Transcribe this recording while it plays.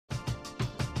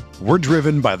We're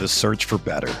driven by the search for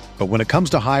better. But when it comes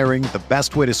to hiring, the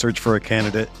best way to search for a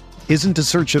candidate isn't to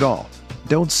search at all.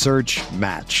 Don't search,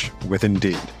 match with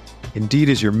Indeed. Indeed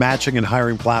is your matching and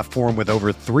hiring platform with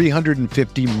over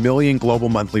 350 million global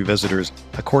monthly visitors,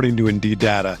 according to Indeed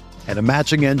data, and a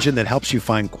matching engine that helps you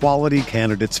find quality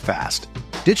candidates fast.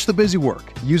 Ditch the busy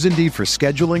work. Use Indeed for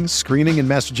scheduling, screening, and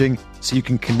messaging so you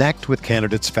can connect with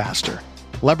candidates faster.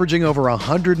 Leveraging over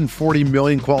 140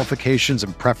 million qualifications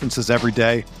and preferences every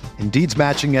day, Indeed's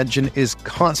matching engine is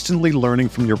constantly learning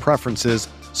from your preferences,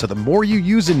 so the more you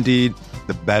use Indeed,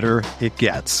 the better it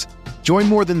gets. Join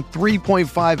more than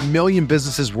 3.5 million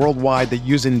businesses worldwide that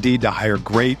use Indeed to hire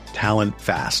great talent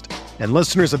fast. And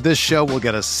listeners of this show will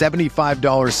get a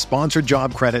 $75 sponsored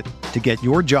job credit to get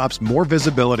your jobs more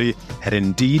visibility at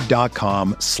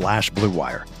Indeed.com/Blue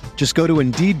Wire. Just go to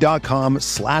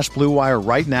Indeed.com/Blue Wire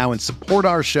right now and support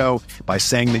our show by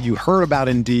saying that you heard about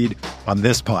Indeed on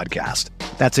this podcast.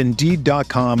 That's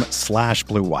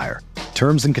Indeed.com/Blue Wire.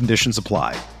 Terms and conditions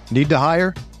apply. Need to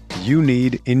hire? You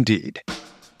need Indeed.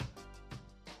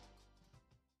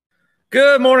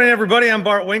 Good morning, everybody. I'm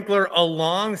Bart Winkler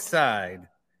alongside,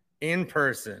 in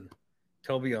person,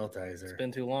 Tobi Altizer. It's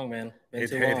been too long, man. It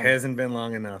hasn't been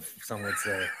long enough, some would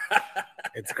say.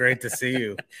 It's great to see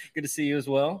you. Good to see you as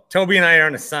well. Tobi and I are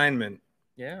on assignment.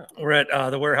 Yeah. We're at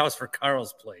the warehouse for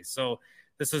Carl's place. So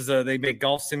this is they make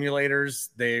golf simulators.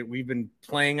 We've been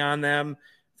playing on them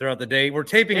throughout the day. We're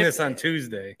taping this on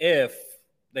Tuesday. If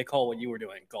they call what you were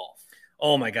doing golf.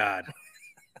 Oh, my God.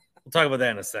 We'll talk about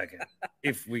that in a second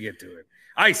if we get to it.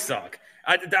 I suck.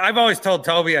 I've always told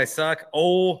Tobi I suck.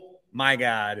 Oh, my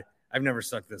God. I've never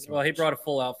sucked this much. Well, he brought a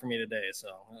full out for me today, so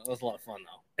it was a lot of fun,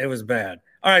 though. It was bad.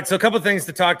 All right, so a couple of things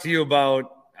to talk to you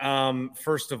about.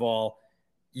 First of all,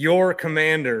 your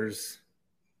Commanders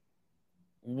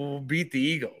will beat the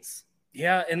Eagles.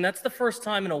 Yeah, and that's the first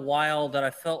time in a while that I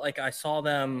felt like I saw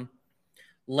them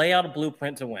lay out a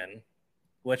blueprint to win,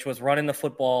 which was running the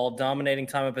football, dominating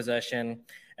time of possession,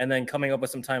 and then coming up with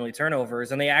some timely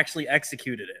turnovers, and they actually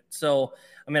executed it. So,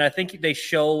 I mean, I think they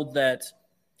showed that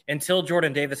until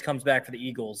Jordan Davis comes back for the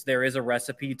Eagles, there is a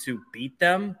recipe to beat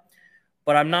them,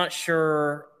 but I'm not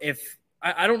sure if –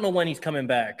 I don't know when he's coming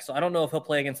back, so I don't know if he'll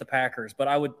play against the Packers, but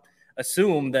I would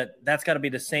assume that that's got to be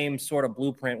the same sort of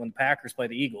blueprint when the Packers play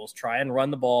the Eagles. Try and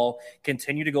run the ball,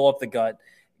 continue to go up the gut,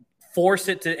 force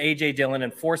it to A.J. Dillon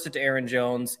and force it to Aaron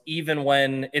Jones, even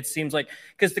when it seems like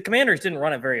 – because the Commanders didn't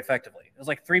run it very effectively. It was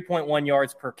like 3.1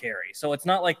 yards per carry. So it's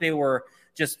not like they were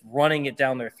just running it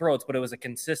down their throats, but it was a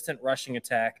consistent rushing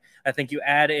attack. I think you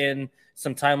add in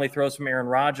some timely throws from Aaron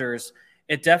Rodgers,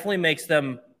 it definitely makes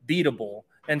them beatable.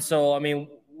 And so, I mean,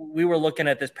 we were looking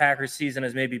at this Packers season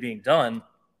as maybe being done,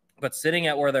 but sitting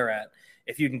at where they're at,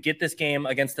 if you can get this game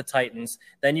against the Titans,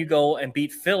 then you go and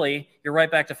beat Philly, you're right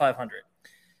back to 500.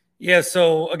 Yeah,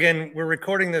 so again, we're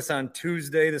recording this on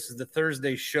Tuesday. This is the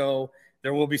Thursday show.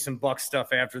 There will be some Bucs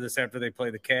stuff after this, after they play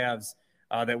the Cavs,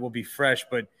 that will be fresh.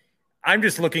 But I'm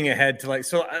just looking ahead to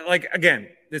again,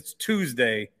 it's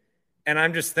Tuesday, and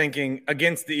I'm just thinking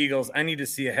against the Eagles, I need to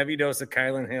see a heavy dose of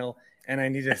Kylan Hill, and I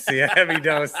need to see a heavy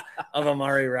dose of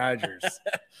Amari Rodgers.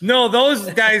 No,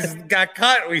 those guys got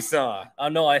cut, we saw.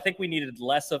 No, I think we needed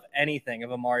less of anything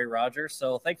of Amari Rodgers,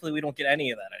 so thankfully we don't get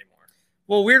any of that anymore.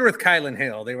 Well, weird with Kylan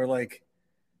Hill. They were like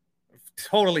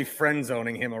totally friend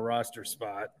zoning him a roster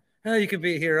spot. Oh, you could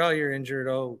be here. Oh, you're injured.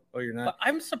 Oh, you're not. But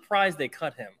I'm surprised they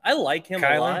cut him. I like him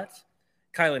a lot.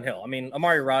 Kylan Hill. I mean,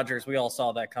 Amari Rodgers, we all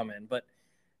saw that come in. But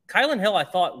Kylan Hill, I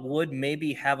thought, would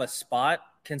maybe have a spot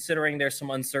considering there's some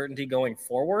uncertainty going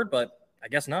forward, but I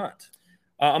guess not.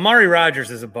 Amari Rodgers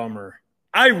is a bummer.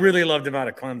 I really loved him out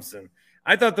of Clemson.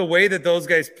 I thought the way that those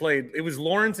guys played, it was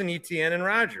Lawrence and Etienne and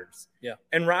Rodgers. Yeah.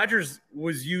 And Rodgers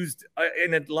was used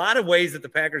in a lot of ways that the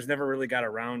Packers never really got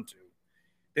around to.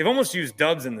 They've almost used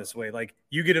Dubs in this way. Like,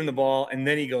 you get him the ball, and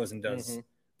then he goes and does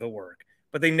the work.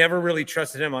 But they never really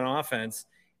trusted him on offense,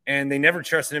 and they never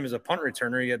trusted him as a punt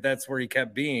returner, yet that's where he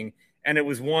kept being. And it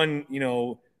was one,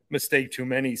 mistake too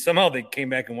many. Somehow they came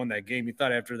back and won that game. You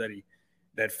thought after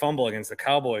that fumble against the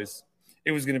Cowboys,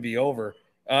 it was going to be over.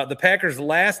 The Packers'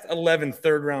 last 11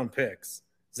 third-round picks,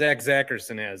 Zach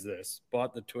Zackerson has this.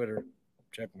 Bought the Twitter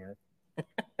check mark.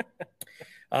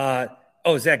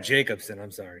 Zach Jacobson,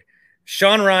 I'm sorry.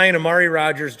 Sean Ryan, Amari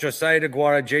Rodgers, Josiah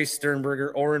DeGuara, Jay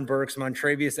Sternberger, Oren Burks,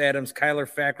 Montrevious Adams, Kyler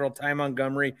Fackrell, Ty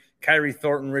Montgomery, Kyrie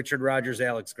Thornton, Richard Rodgers,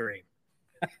 Alex Green.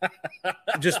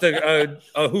 Just a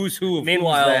who's who of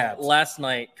Meanwhile, last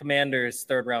night, Commanders'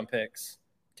 third-round picks.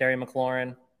 Terry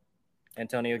McLaurin,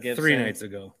 Antonio Gibson. 3 nights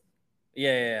ago.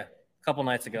 Yeah. A couple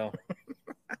nights ago.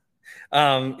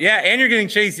 And you're getting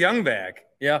Chase Young back.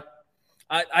 Yeah.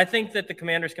 I think that the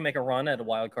Commanders can make a run at a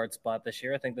wild card spot this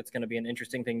year. I think that's going to be an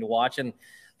interesting thing to watch. And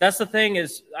that's the thing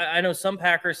is I know some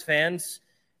Packers fans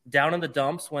down in the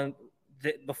dumps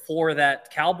before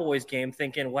that Cowboys game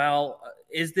thinking, well,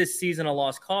 is this season a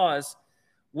lost cause?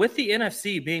 With the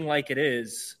NFC being like it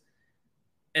is,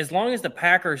 as long as the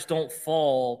Packers don't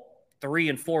fall 3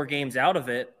 and 4 games out of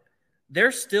it,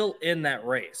 they're still in that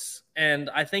race. And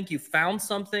I think you found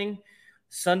something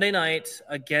Sunday night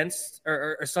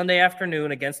or Sunday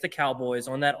afternoon against the Cowboys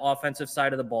on that offensive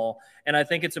side of the ball. And I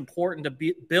think it's important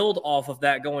to build off of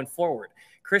that going forward.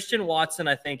 Christian Watson,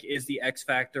 I think, is the X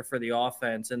factor for the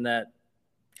offense in that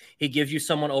he gives you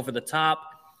someone over the top.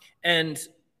 And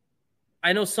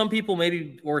I know some people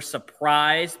maybe were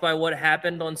surprised by what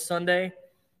happened on Sunday,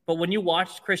 but when you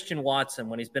watched Christian Watson,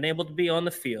 when he's been able to be on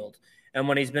the field and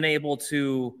when he's been able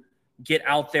to get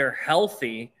out there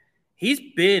healthy, he's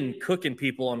been cooking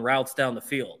people on routes down the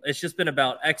field. It's just been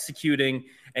about executing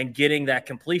and getting that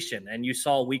completion. And you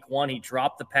saw week 1, he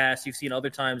dropped the pass. You've seen other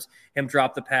times him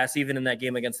drop the pass, even in that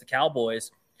game against the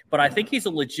Cowboys. But I think he's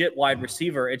a legit wide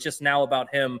receiver. It's just now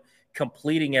about him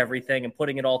completing everything and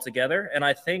putting it all together. And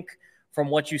I think from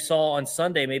what you saw on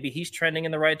Sunday, maybe he's trending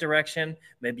in the right direction.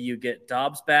 Maybe you get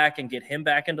Dobbs back and get him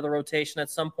back into the rotation at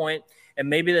some point. And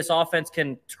maybe this offense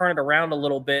can turn it around a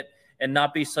little bit and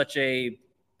not be such a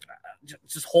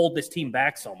just hold this team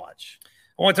back so much.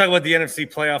 I want to talk about the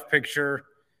NFC playoff picture,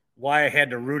 why I had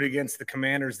to root against the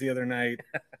Commanders the other night.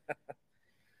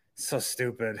 So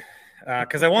stupid.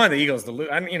 Because I wanted the Eagles to lose.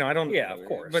 I don't. Yeah, of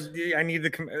course. But I need the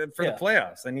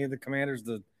playoffs. I need the Commanders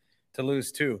to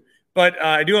lose too. But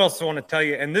I do also want to tell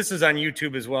you, and this is on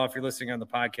YouTube as well. If you're listening on the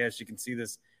podcast, you can see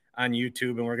this on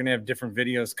YouTube, and we're going to have different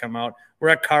videos come out. We're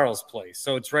at Carl's place,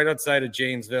 so it's right outside of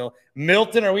Janesville.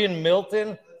 Milton, are we in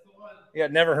Milton? Yeah,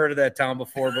 never heard of that town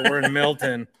before, but we're in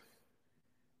Milton.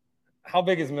 How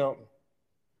big is Milton?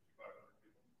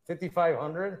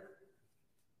 5,500?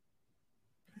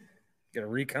 Get a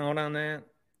recount on that?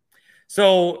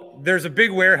 So there's a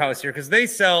big warehouse here because they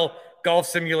sell golf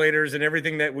simulators and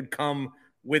everything that would come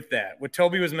with that. What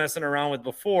Tobi was messing around with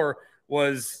before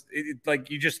was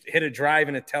like you just hit a drive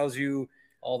and it tells you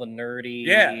all the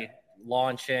nerdy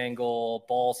launch angle,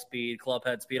 ball speed, club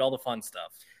head speed, all the fun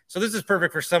stuff. So this is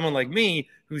perfect for someone like me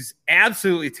who's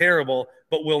absolutely terrible,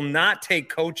 but will not take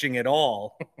coaching at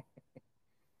all.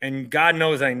 And God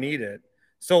knows I need it.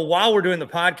 So while we're doing the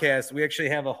podcast, we actually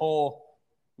have a hole.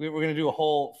 We're going to do a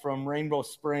hole from Rainbow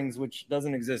Springs, which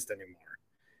doesn't exist anymore.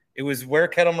 It was where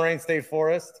Kettle Moraine State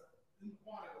Forest?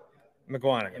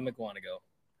 McGuanago. In McGuanago.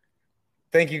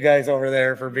 Thank you guys over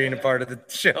there for being a part of the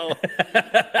show.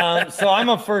 So I'm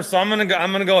up first. So I'm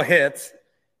gonna go hit.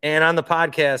 And on the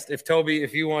podcast, if Tobi,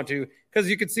 if you want to, because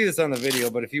you can see this on the video,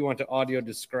 but if you want to audio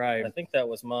describe, I think that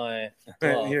was my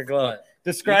glove. Your glove.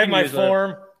 Describe my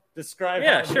form. Describe.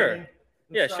 Yeah, sure.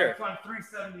 Yeah, sure. It's on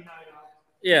 379.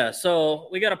 Yeah, so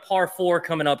we got a par 4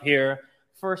 coming up here.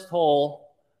 First hole,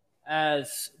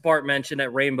 as Bart mentioned,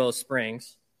 at Rainbow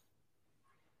Springs.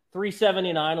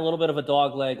 379, a little bit of a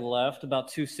dog leg left, about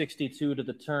 262 to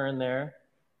the turn there.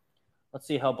 Let's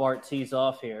see how Bart tees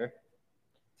off here.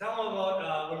 Tell them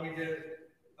about when we did it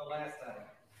the last time.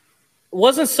 It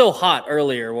wasn't so hot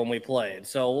earlier when we played,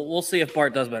 so we'll see if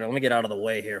Bart does better. Let me get out of the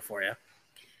way here for you.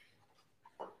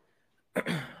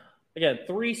 Again,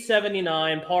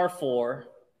 379, par 4,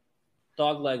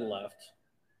 dog leg left,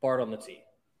 Bart on the tee.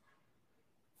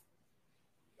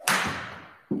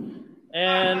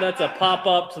 And that's a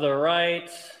pop-up to the right,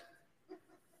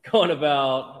 going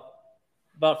about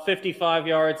 55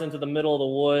 yards into the middle of the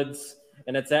woods,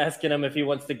 and it's asking him if he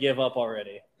wants to give up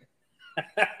already.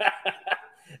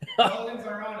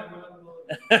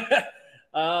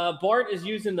 Bart is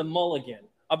using the mulligan.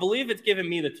 I believe it's giving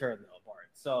me the turn, though, Bart.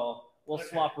 So we'll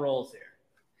swap roles here.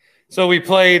 So we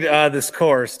played this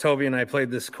course. Tobi and I played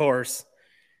this course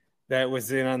that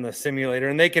was in on the simulator,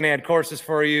 and they can add courses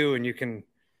for you, and you can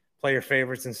play your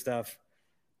favorites and stuff.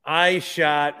 I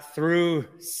shot through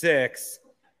 6.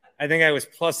 I think I was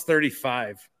plus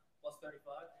 35. Plus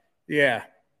 35? Yeah,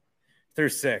 through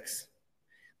 6.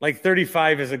 Like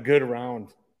 35 is a good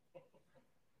round.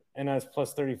 And I was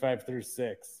plus 35 through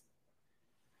 6.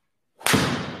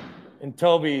 And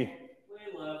Tobi,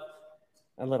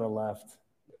 a little left.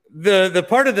 The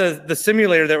part of the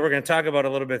simulator that we're going to talk about a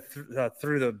little bit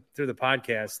through the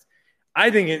podcast, I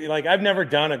think I've never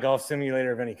done a golf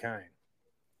simulator of any kind.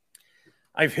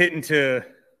 I've hit into,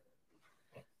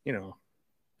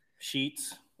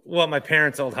 sheets. Well, my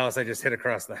parents' old house, I just hit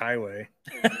across the highway.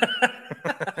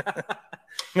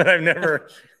 But I've never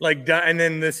done. And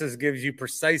then this gives you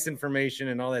precise information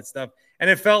and all that stuff. And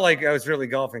it felt like I was really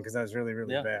golfing because I was really,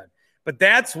 really bad. But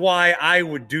that's why I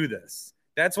would do this.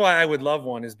 That's why I would love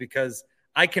one, is because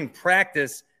I can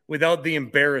practice without the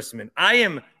embarrassment. I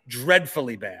am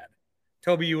dreadfully bad.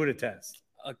 Tobi, you would attest.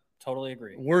 Totally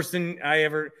agree. Worse than I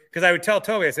ever, because I would tell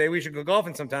Tobi, I say, we should go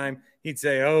golfing sometime. He'd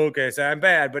say, oh, okay, so I'm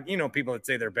bad. But, people that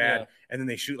say they're bad, and then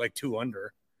they shoot like 2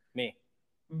 under. Me.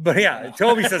 But yeah,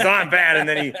 Tobi says, oh, I'm bad. And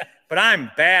then but I'm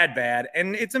bad.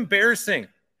 And it's embarrassing.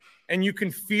 And you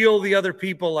can feel the other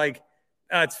people like,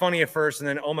 it's funny at first. And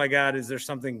then, oh my God, is there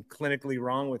something clinically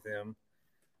wrong with him?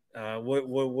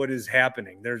 What is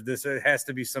happening? It has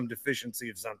to be some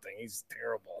deficiency of something. He's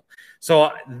terrible.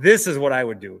 So this is what I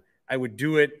would do. I would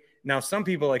do it. Now, some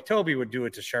people like Tobi would do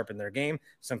it to sharpen their game.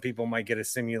 Some people might get a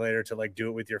simulator to do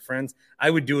it with your friends.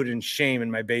 I would do it in shame in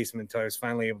my basement until I was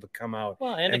finally able to come out.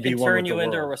 Well, and it can turn you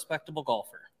into a respectable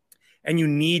golfer. And you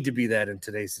need to be that in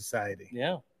today's society.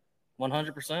 Yeah,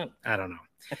 100%. I don't know.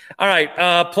 All right,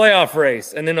 playoff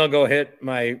race, and then I'll go hit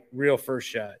my real first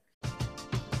shot.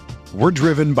 We're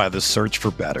driven by the search for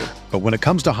better. But when it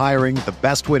comes to hiring, the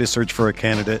best way to search for a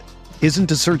candidate isn't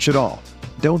to search at all.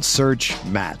 Don't search,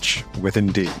 match with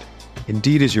Indeed.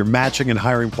 Indeed is your matching and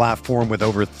hiring platform with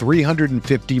over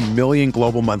 350 million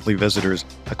global monthly visitors,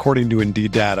 according to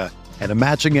Indeed data, and a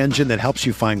matching engine that helps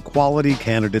you find quality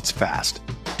candidates fast.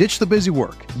 Ditch the busy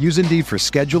work. Use Indeed for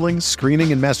scheduling,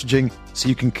 screening, and messaging so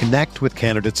you can connect with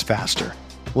candidates faster.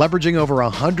 Leveraging over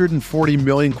 140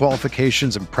 million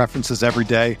qualifications and preferences every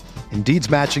day, Indeed's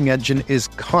matching engine is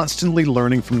constantly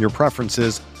learning from your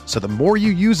preferences, so the more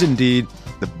you use Indeed,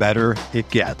 the better it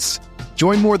gets.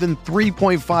 Join more than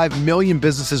 3.5 million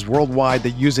businesses worldwide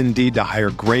that use Indeed to hire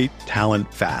great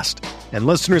talent fast. And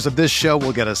listeners of this show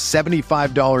will get a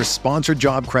 $75 sponsored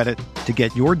job credit to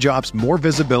get your jobs more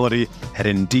visibility at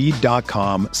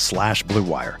Indeed.com/Blue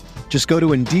Wire. Just go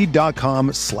to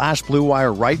Indeed.com/Blue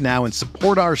Wire right now and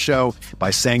support our show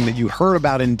by saying that you heard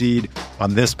about Indeed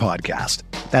on this podcast.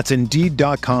 That's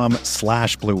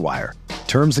Indeed.com/Blue Wire.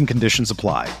 Terms and conditions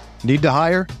apply. Need to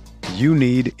hire? You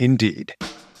need Indeed.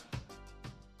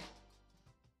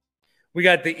 We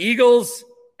got the Eagles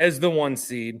as the 1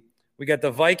 seed. We got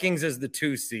the Vikings as the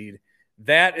 2 seed.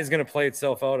 That is going to play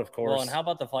itself out, of course. Well, and how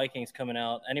about the Vikings coming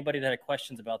out? Anybody that had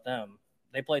questions about them,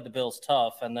 they played the Bills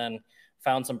tough and then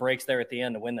found some breaks there at the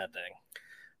end to win that thing.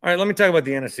 All right, let me talk about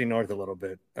the NFC North a little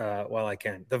bit while I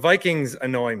can. The Vikings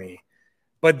annoy me,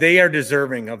 but they are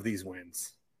deserving of these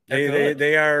wins.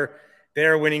 They are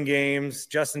winning games.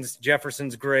 Justin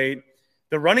Jefferson's great.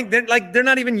 The running, they're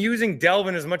not even using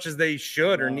Delvin as much as they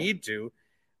should or need to,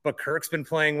 but Kirk's been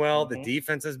playing well. The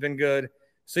defense has been good,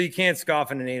 so you can't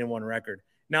scoff at an 8-1 record.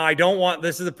 Now,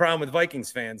 this is the problem with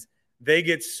Vikings fans. They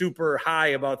get super high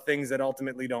about things that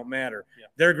ultimately don't matter. Yeah.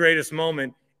 Their greatest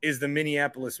moment is the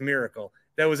Minneapolis Miracle.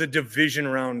 That was a division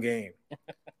round game.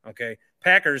 Okay.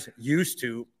 Packers used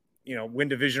to, win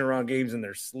division round games in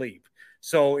their sleep.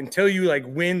 So until you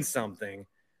win something,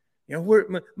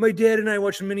 my dad and I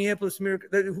watched the Minneapolis Miracle.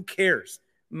 Who cares?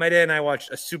 My dad and I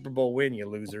watched a Super Bowl win, you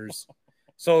losers.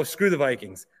 So screw the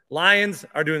Vikings. Lions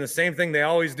are doing the same thing they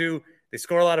always do. They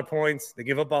score a lot of points. They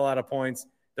give up a lot of points.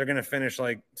 They're going to finish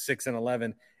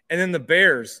 6-11. And then the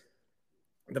Bears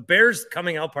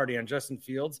coming out party on Justin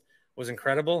Fields was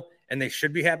incredible, and they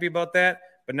should be happy about that.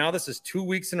 But now this is 2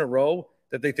 weeks in a row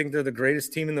that they think they're the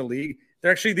greatest team in the league.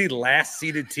 They're actually the last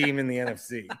seeded team in the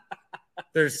NFC.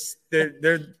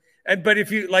 But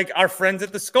if you our friends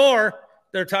at the Score,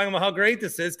 they're talking about how great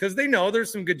this is because they know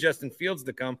there's some good Justin Fields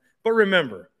to come. But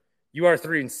remember, you are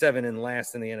 3-7 and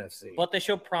last in the NFC. But they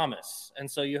show promise, and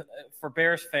so for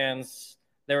Bears fans,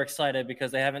 they're excited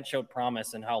because they haven't showed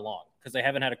promise in how long? Because they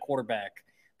haven't had a quarterback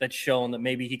that's shown that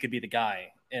maybe he could be the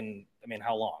guy in,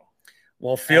 how long?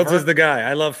 Well, Fields is the guy.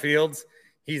 I love Fields.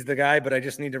 He's the guy, but I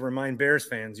just need to remind Bears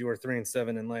fans you are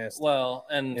 3-7 and last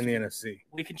in the NFC.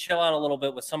 We can chill out a little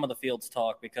bit with some of the Fields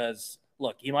talk because,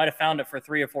 look, you might have found it for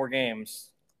 3 or 4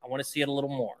 games. I want to see it a little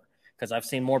more because I've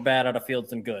seen more bad out of Fields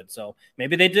than good. So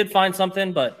maybe they did find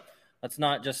something, but let's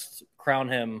not just crown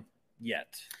him yet.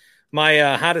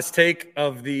 My hottest take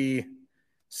of the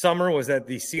summer was that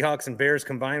the Seahawks and Bears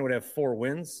combined would have 4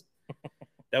 wins.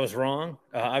 That was wrong.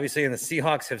 Obviously, and the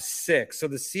Seahawks have 6. So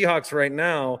the Seahawks right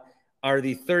now are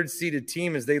the 3rd seeded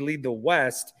team as they lead the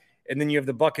West. And then you have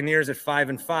the Buccaneers at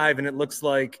 5-5. And it looks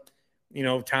like,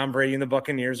 Tom Brady and the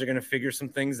Buccaneers are going to figure some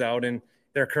things out. And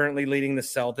they're currently leading the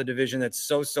South, a division that's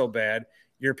so bad.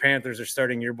 Your Panthers are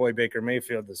starting your boy Baker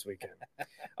Mayfield this weekend.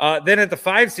 Then at the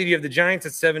 5 seed, you have the Giants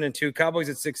at 7-2, Cowboys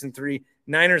at 6-3,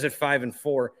 Niners at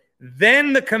 5-4.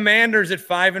 Then the Commanders at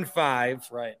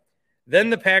 5-5. Right.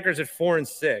 Then the Packers at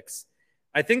 4-6.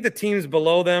 I think the teams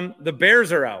below them, the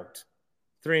Bears are out,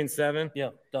 3-7.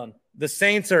 Yeah, done. The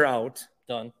Saints are out,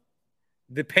 done.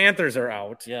 The Panthers are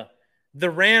out. Yeah. The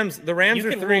Rams are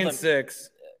 3-6.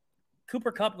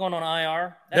 Cooper Kupp going on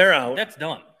IR. They're out. That's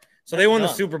done. So they won the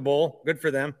Super Bowl. Good for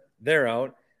them. They're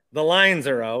out. The Lions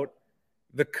are out.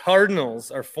 The Cardinals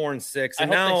are 4-6. I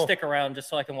hope they stick around just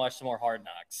so I can watch some more Hard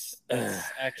Knocks.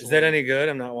 Is that any good?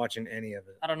 I'm not watching any of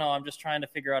it. I don't know. I'm just trying to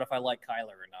figure out if I like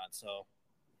Kyler or not. So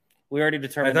we already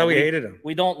determined. I thought we hated him.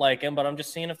 We don't like him, but I'm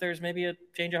just seeing if there's maybe a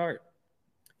change of heart.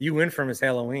 You went from his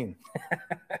Halloween.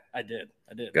 I did.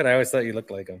 Good. I always thought you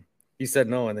looked like him. You said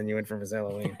no, and then you went from his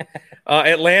Halloween.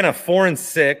 Atlanta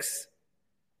 4-6.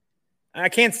 I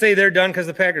can't say they're done because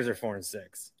the Packers are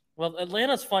 4-6. Well,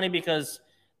 Atlanta's funny because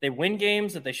they win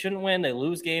games that they shouldn't win. They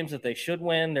lose games that they should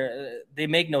win. They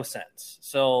make no sense.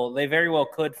 So they very well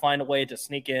could find a way to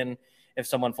sneak in if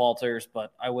someone falters,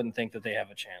 but I wouldn't think that they have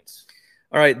a chance.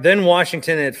 All right, then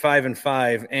Washington at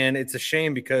 5-5, and it's a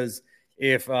shame because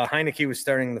if Heineke was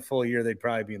starting the full year, they'd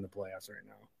probably be in the playoffs right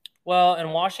now. Well,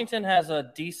 and Washington has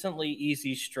a decently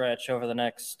easy stretch over the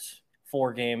next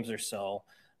 4 games or so.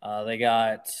 They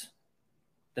got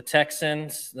the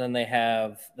Texans, then they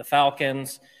have the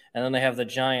Falcons, and then they have the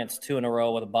Giants 2 in a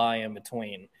row with a bye in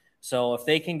between. So if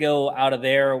they can go out of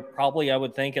there, probably I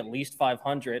would think at least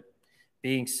 500,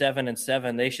 being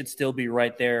 7-7, they should still be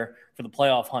right there for the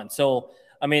playoff hunt. So,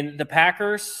 I mean, the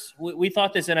Packers, we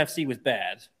thought this NFC was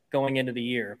bad going into the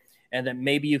year, and that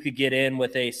maybe you could get in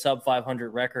with a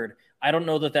sub-500 record. I don't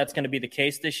know that that's going to be the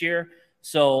case this year.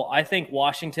 So I think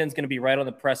Washington's going to be right on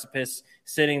the precipice,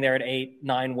 sitting there at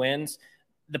 8-9 wins.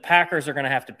 The Packers are going to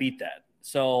have to beat that.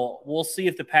 So we'll see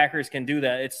if the Packers can do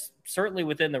that. It's certainly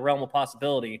within the realm of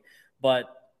possibility, but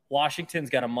Washington's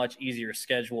got a much easier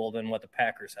schedule than what the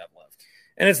Packers have left.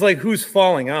 And it's like, who's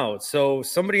falling out? So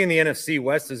somebody in the NFC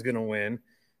West is going to win.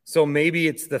 So maybe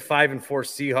it's the 5-4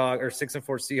 Seahawks or 6-4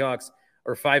 Seahawks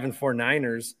or 5-4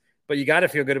 Niners, but you got to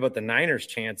feel good about the Niners'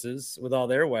 chances with all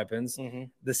their weapons. Mm-hmm.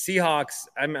 The Seahawks,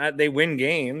 they win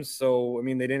games. So, I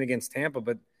mean, they didn't against Tampa,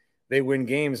 but they win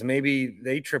games. Maybe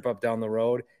they trip up down the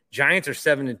road. Giants are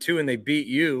 7-2 and they beat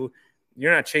you.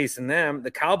 You're not chasing them.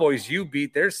 The Cowboys you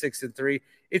beat, they're 6-3.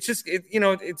 It's just,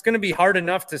 it's going to be hard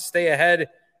enough to stay ahead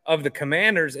of the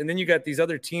Commanders. And then you got these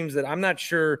other teams that I'm not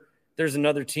sure there's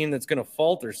another team that's going to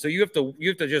falter. So you have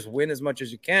to just win as much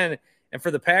as you can. And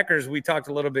for the Packers, we talked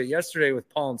a little bit yesterday with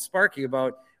Paul and Sparky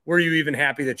about, were you even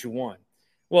happy that you won?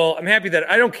 Well, I'm happy that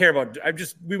I don't care about,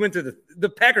 we went through the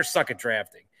Packers suck at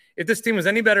drafting. If this team was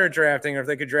any better at drafting, or if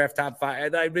they could draft top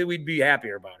 5, we'd be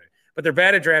happier about it. But they're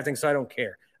bad at drafting, so I don't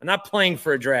care. I'm not playing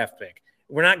for a draft pick.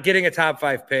 We're not getting a top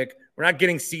 5 pick. We're not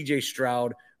getting C.J.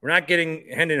 Stroud. We're not getting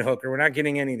Hendon Hooker. We're not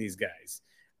getting any of these guys.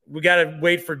 We got to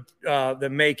wait for the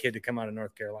May kid to come out of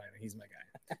North Carolina. He's my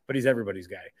guy, but he's everybody's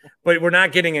guy. But we're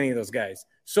not getting any of those guys.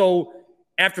 So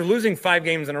after losing 5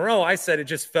 games in a row, I said it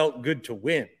just felt good to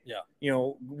win.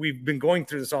 Yeah. We've been going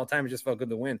through this all the time. It just felt good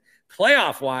to win.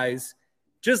 Playoff-wise,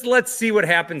 just let's see what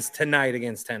happens tonight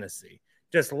against Tennessee.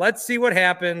 Just let's see what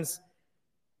happens.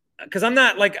 Because I'm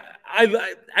not like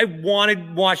I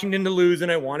wanted Washington to lose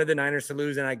and I wanted the Niners to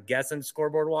lose, and I guess I'm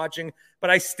scoreboard watching, but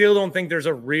I still don't think there's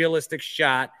a realistic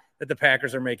shot that the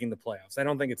Packers are making the playoffs. I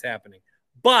don't think it's happening.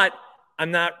 But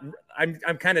I'm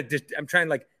trying to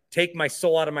like take my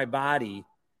soul out of my body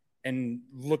and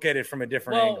look at it from a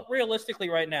different angle. Well, realistically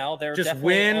right now, they're just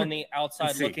definitely on the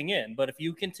outside looking in. But if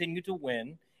you continue to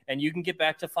win and you can get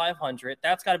back to 500,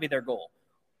 that's got to be their goal.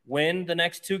 Win the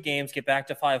next 2 games, get back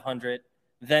to 500,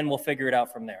 then we'll figure it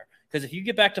out from there. Because if you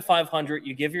get back to 500,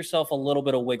 you give yourself a little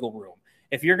bit of wiggle room.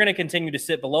 If you're going to continue to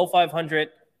sit below 500,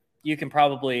 you can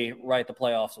probably write the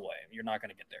playoffs away. You're not going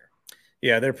to get there.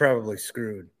 Yeah, they're probably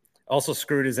screwed. Also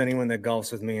screwed is anyone that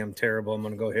golfs with me. I'm terrible. I'm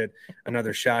going to go hit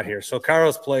another shot here. So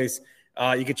Carl's Place,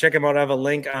 you can check him out. I have a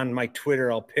link on my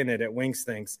Twitter. I'll pin it at Winks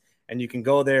Thinks. And you can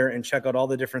go there and check out all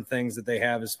the different things that they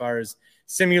have as far as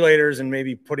simulators and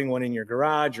maybe putting one in your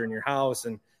garage or in your house.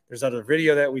 And there's other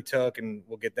video that we took, and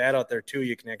we'll get that out there too.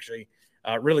 You can actually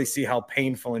really see how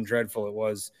painful and dreadful it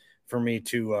was for me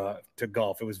to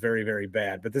golf. It was very, very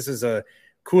bad. But this is a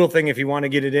cool thing if you want to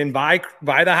get it in by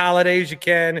the holidays. You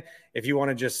can. If you want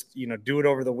to just do it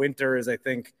over the winter, as I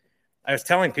think I was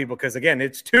telling people, because again,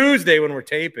 it's Tuesday when we're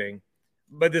taping,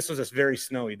 but this was a very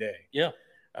snowy day. Yeah.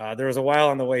 There was a while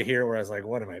on the way here where I was like,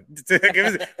 what am I?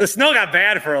 The snow got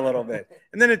bad for a little bit,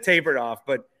 and then it tapered off.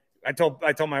 But I told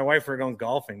my wife we're going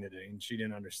golfing today, and she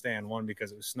didn't understand. 1,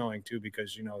 because it was snowing. 2,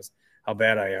 because she knows how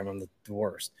bad I am. I'm the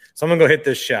worst. So I'm going to go hit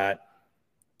this shot,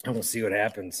 and we'll see what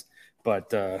happens. But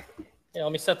yeah,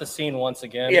 let me set the scene once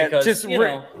again. Yeah, because, just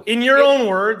in your own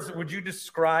words, would you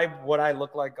describe what I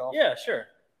look like golfing? Yeah, sure.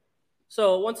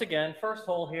 So once again, first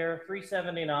hole here,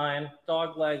 379,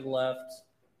 dog leg left,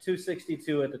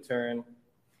 262 at the turn.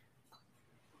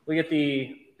 We get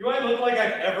the. Do I look like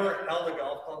I've ever held a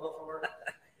golf club before?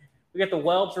 We get the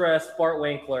well-dressed Bart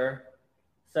Winkler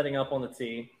setting up on the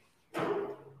tee.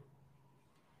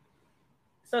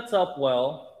 Sets up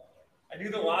well. I do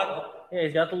the waggle. Yeah,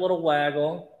 he's got the little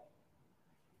waggle.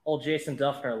 Old Jason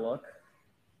Duffner look.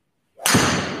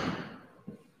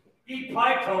 Deep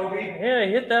pipe, Toby. Yeah,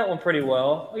 he hit that one pretty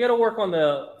well. We got to work on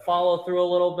the follow through a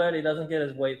little bit. He doesn't get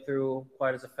his weight through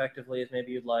quite as effectively as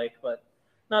maybe you'd like, but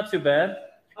not too bad.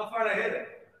 How far did I hit it?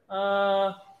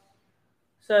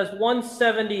 Says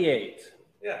 178.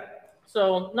 Yeah.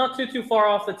 So not too far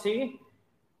off the tee.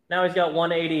 Now he's got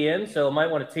 180 in, so might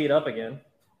want to tee it up again.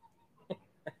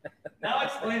 Now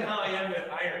explain how I am with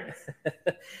irons.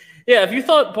 Yeah, if you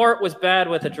thought Bart was bad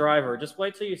with a driver, just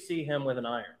wait till you see him with an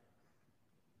iron.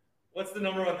 What's the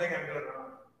number one thing I'm doing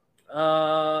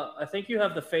wrong? I think you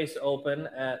have the face open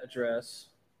at address.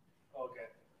 Okay.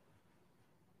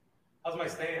 How's my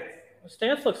stance?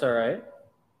 Stance looks all right.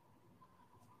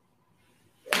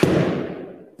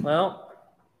 Well,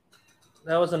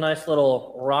 that was a nice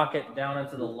little rocket down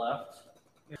into the left.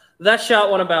 That shot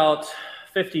went about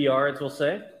 50 yards, we'll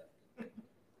say.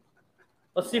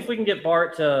 Let's see if we can get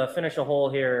Bart to finish a hole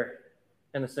here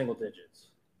in the single digits.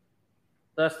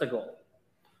 That's the goal.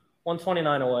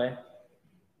 129 away,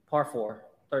 par 4,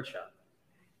 third shot.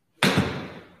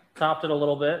 Topped it a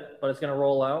little bit, but it's going to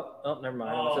roll out. Oh, never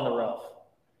mind. It's in the rough.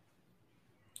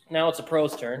 Now it's a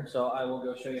pro's turn, so I will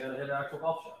go show you how to hit an actual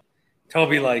golf shot.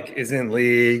 Toby, is in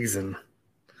leagues and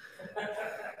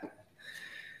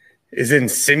is in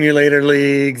simulator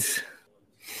leagues.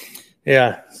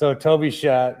 Yeah, so Toby's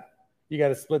shot. You got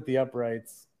to split the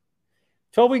uprights.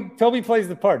 Toby plays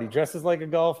the part. He dresses like a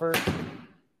golfer.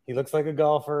 He looks like a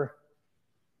golfer.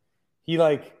 He's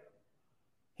one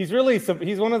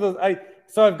of those.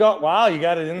 Wow, you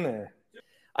got it in there.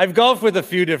 I've golfed with a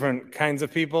few different kinds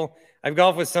of people. I've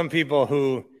golfed with some people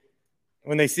who,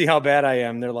 when they see how bad I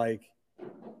am, they're like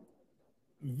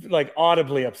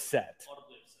audibly upset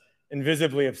and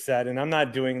visibly upset. And I'm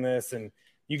not doing this. And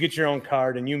you get your own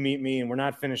card and you meet me and we're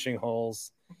not finishing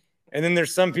holes. And then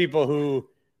there's some people who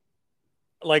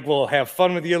will have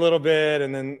fun with you a little bit,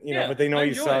 and then but they know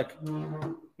you suck.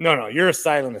 No, you're a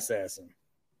silent assassin.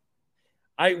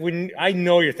 I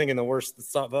know you're thinking the worst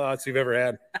thoughts you've ever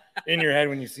had in your head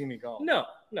when you see me golf. No,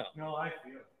 I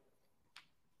feel it.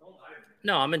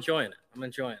 No, I'm enjoying it.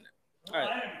 All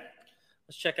right,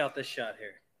 let's check out this shot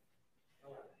here.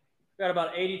 Got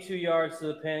about 82 yards to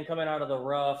the pin, coming out of the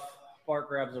rough. Bart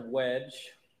grabs a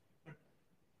wedge.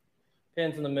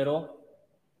 Pin's in the middle.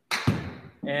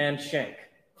 And shank.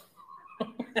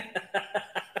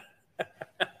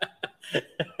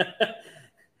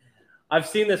 I've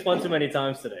seen this one too many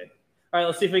times today. All right,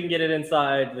 let's see if we can get it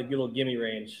inside the little gimme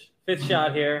range. Fifth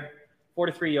shot here,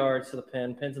 43 yards to the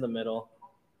pin. Pin's in the middle.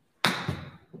 A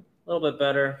little bit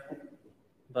better,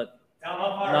 but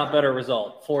not better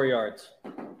result. 4 yards.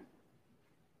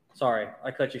 Sorry,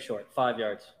 I cut you short. 5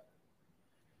 yards.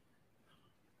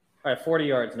 All right, 40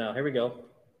 yards now. Here we go.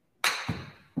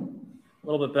 A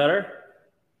little bit better.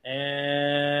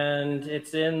 And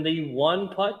it's in the one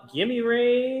putt gimme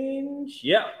range.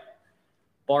 Yeah.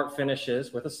 Bart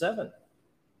finishes with a 7.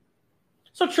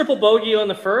 So triple bogey on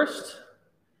the first.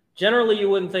 Generally, you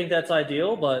wouldn't think that's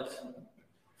ideal, but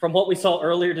from what we saw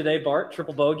earlier today, Bart,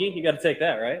 triple bogey, you got to take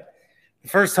that, right? The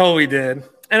first hole we did,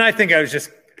 and I think I was just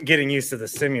getting used to the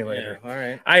simulator. Yeah, all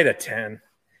right. I had a 10.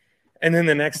 And then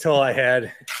the next hole I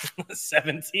had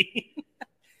 17.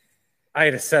 I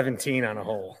had a 17 on a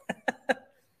hole.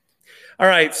 All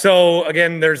right. So,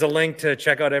 again, there's a link to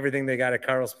check out everything they got at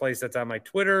Carl's Place. That's on my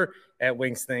Twitter, at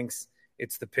Winks Thinks.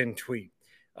 It's the pinned tweet.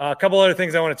 A couple other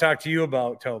things I want to talk to you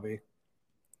about, Toby,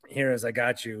 here as I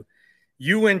got you.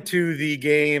 You went to the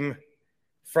game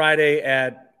Friday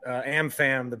at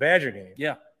AmFam, the Badger game.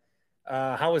 Yeah.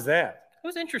 How was that? It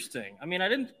was interesting. I mean,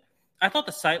 I thought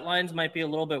the sight lines might be a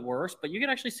little bit worse, but you could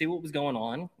actually see what was going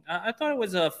on. I thought it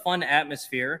was a fun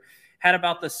atmosphere. Had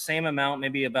about the same amount,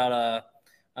 maybe about a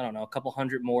couple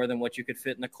hundred more than what you could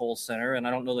fit in the Kohl Center. And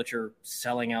I don't know that you're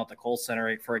selling out the Kohl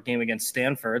Center for a game against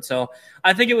Stanford. So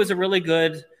I think it was a really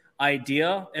good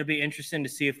idea. It'll be interesting to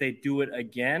see if they do it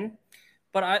again.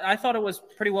 But I thought it was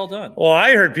pretty well done. Well,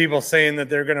 I heard people saying that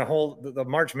they're going to hold the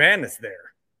March Madness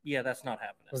there. Yeah, that's not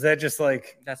happening. Was that just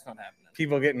that's not happening?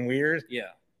 People getting weird? Yeah.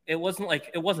 It wasn't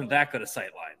that good a sight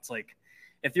lines.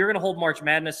 If you're going to hold March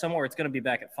Madness somewhere, it's going to be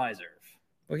back at Pfizer.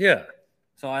 Well, yeah.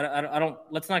 So I don't.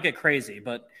 Let's not get crazy.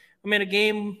 But I mean, a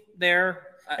game there,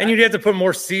 and you'd have to put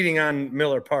more seating on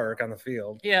Miller Park on the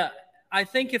field. Yeah, I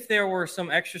think if there were some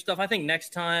extra stuff, I think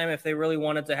next time if they really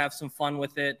wanted to have some fun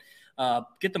with it,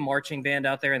 Get the marching band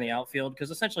out there in the outfield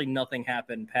because essentially nothing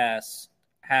happened past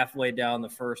halfway down the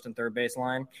first and third base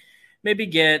line. Maybe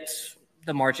get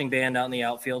the marching band out in the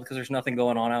outfield because there's nothing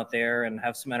going on out there, and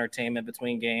have some entertainment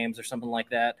between games or something like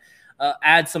that.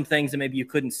 Add some things that maybe you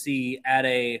couldn't see at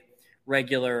a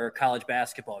regular college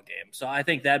basketball game. So I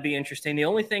think that'd be interesting. The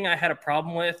only thing I had a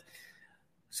problem with,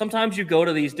 sometimes you go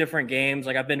to these different games,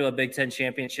 like I've been to a Big Ten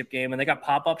championship game, and they got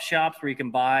pop-up shops where you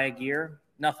can buy gear.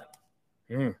 Nothing.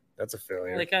 That's a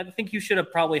failure. Like, I think you should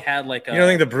have probably had like a... You don't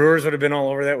think the Brewers would have been all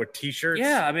over that with T-shirts?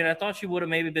 Yeah, I mean, I thought you would have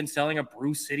maybe been selling a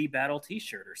Brew City Battle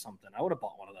T-shirt or something. I would have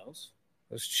bought one of those.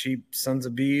 Those cheap sons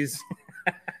of bees.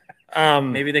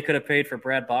 Maybe they could have paid for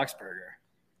Brad Boxberger.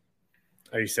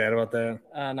 Are you sad about that?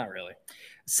 Not really.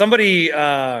 Somebody,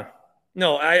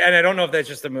 no, I don't know if that's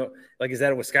just is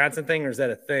that a Wisconsin thing or is that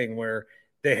a thing where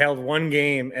they held one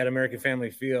game at American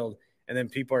Family Field and then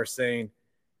people are saying,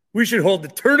 we should hold the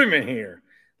tournament here.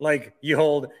 Like you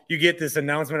get this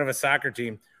announcement of a soccer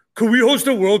team. Could we host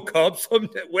a World Cup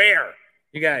someday? Where?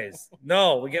 You guys?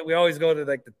 No, we always go to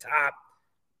like the top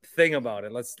thing about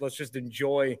it. Let's just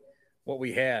enjoy what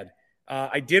we had.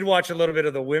 I did watch a little bit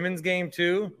of the women's game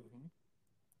too.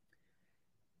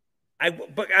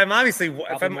 I'm obviously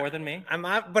more than me. I'm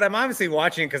obviously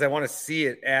watching because I want to see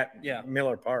it at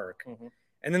Miller Park.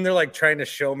 And then they're like trying to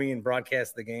show me and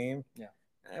broadcast the game. Yeah,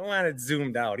 I want it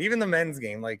zoomed out. Even the men's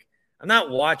game, like. I'm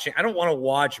not watching. I don't want to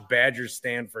watch Badgers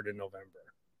Stanford in November.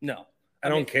 No. I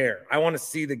don't care. I want to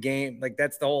see the game. Like,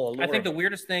 that's the whole allure. I think the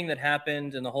weirdest thing that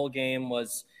happened in the whole game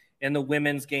was in the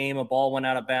women's game, a ball went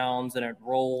out of bounds and it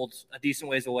rolled a decent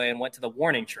ways away and went to the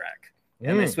warning track.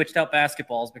 And they switched out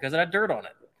basketballs because it had dirt on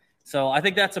it. So I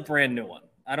think that's a brand new one.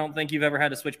 I don't think you've ever had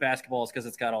to switch basketballs because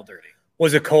it's got all dirty.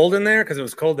 Was it cold in there? Because it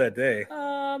was cold that day.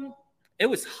 It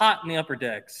was hot in the upper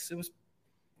decks. It was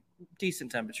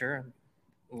decent temperature.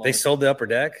 They sold the upper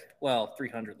deck? Well,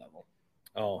 300 level.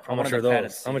 Oh, how much are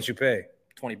those? How much you pay?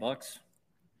 $20.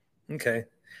 Okay.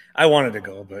 I wanted to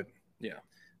go, but yeah,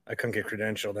 I couldn't get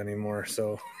credentialed anymore,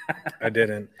 so I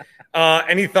didn't.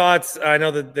 Any thoughts? I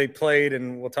know that they played,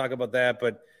 and we'll talk about that,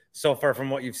 but so far from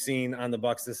what you've seen on the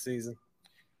Bucks this season?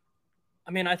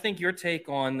 I mean, I think your take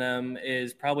on them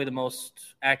is probably the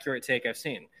most accurate take I've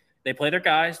seen. They play their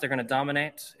guys. They're going to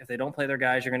dominate. If they don't play their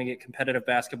guys, you're going to get competitive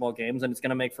basketball games, and it's going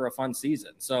to make for a fun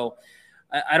season. So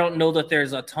I don't know that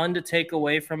there's a ton to take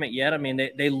away from it yet. I mean,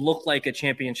 they look like a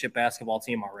championship basketball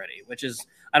team already, which is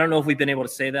 – I don't know if we've been able to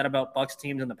say that about Bucks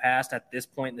teams in the past at this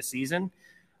point in the season.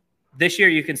 This year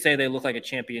you can say they look like a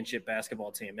championship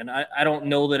basketball team, and I don't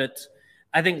know that it's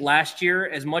 – I think last year,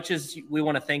 as much as we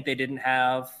want to think they didn't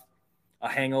have a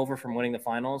hangover from winning the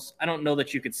finals, I don't know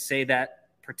that you could say that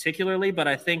particularly, but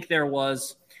I think there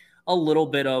was a little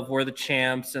bit of we're the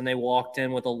champs and they walked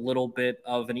in with a little bit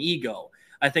of an ego.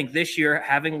 I think this year,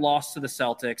 having lost to the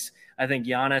Celtics, I think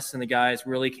Giannis and the guys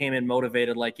really came in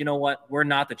motivated, like, you know what, we're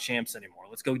not the champs anymore.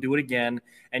 Let's go do it again.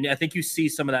 And I think you see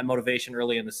some of that motivation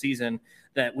early in the season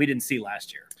that we didn't see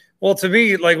last year. Well, to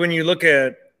me, like when you look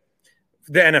at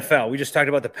the NFL, we just talked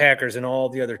about the Packers and all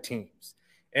the other teams.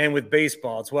 And with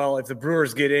baseball, it's, well, if the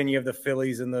Brewers get in, you have the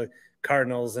Phillies and the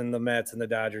Cardinals and the Mets and the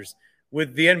Dodgers.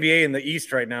 With the NBA in the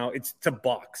East right now, it's the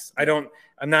Bucks. I'm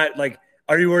not like,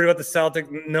 are you worried about the Celtics?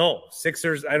 No.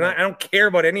 Sixers. I don't care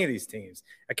about any of these teams.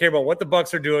 I care about what the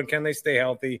Bucks are doing. Can they stay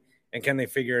healthy and can they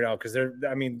figure it out? Because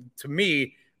to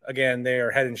me, again, they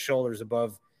are head and shoulders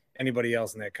above anybody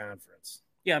else in that conference.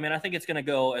 Yeah, I mean, I think it's going to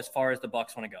go as far as the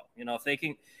Bucks want to go. You know, if they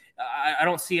can, I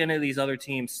don't see any of these other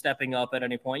teams stepping up at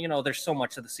any point. You know, there's so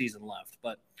much of the season left,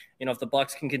 but you know, if the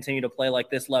Bucks can continue to play like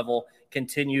this level,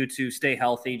 continue to stay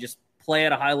healthy, just play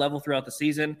at a high level throughout the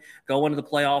season, go into the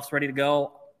playoffs ready to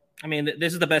go. I mean,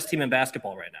 this is the best team in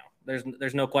basketball right now.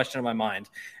 There's no question in my mind,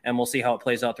 and we'll see how it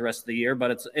plays out the rest of the year.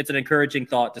 But it's an encouraging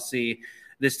thought to see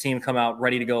this team come out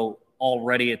ready to go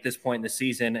already at this point in the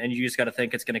season, and you just got to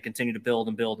think it's going to continue to build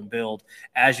and build and build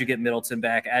as you get Middleton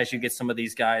back, as you get some of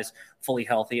these guys fully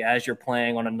healthy, as you're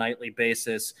playing on a nightly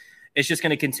basis. It's just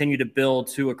going to continue to build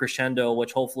to a crescendo,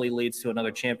 which hopefully leads to another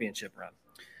championship run.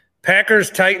 Packers,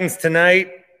 Titans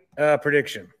tonight.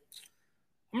 Prediction.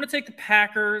 I'm going to take the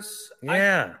Packers.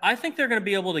 Yeah. I think they're going to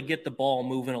be able to get the ball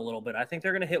moving a little bit. I think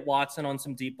they're going to hit Watson on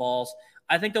some deep balls.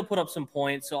 I think they'll put up some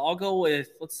points. So I'll go with,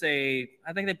 let's say,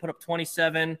 I think they put up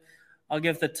 27. I'll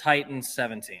give the Titans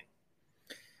 17.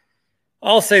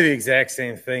 I'll say the exact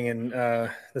same thing in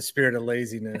the spirit of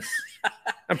laziness.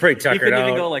 I'm pretty tuckered out. You couldn't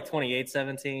even go like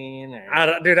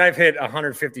 28-17? Dude, I've hit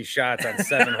 150 shots on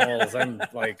 7 holes. I'm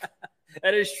like...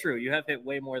 That is true. You have hit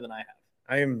way more than I have.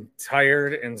 I am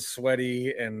tired and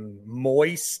sweaty and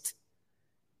moist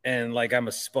and like I'm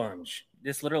a sponge.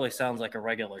 This literally sounds like a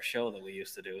regular show that we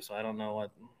used to do, so I don't know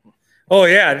what. Oh,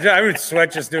 yeah. I would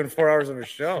sweat just doing 4 hours of a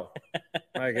show.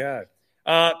 My God.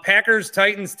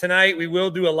 Packers-Titans tonight. We will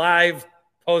do a live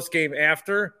post-game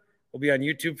after. We'll be on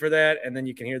YouTube for that, and then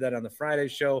you can hear that on the Friday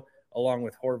show along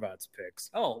with Horvat's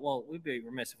picks. Oh, well, we'd be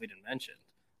remiss if we didn't mention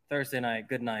Thursday night,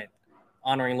 good night,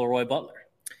 honoring Leroy Butler.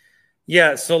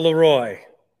 Yeah, so Leroy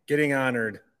getting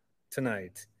honored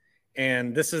tonight.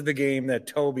 And this is the game that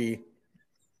Tobi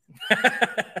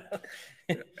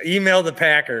emailed the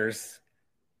Packers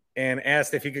and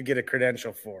asked if he could get a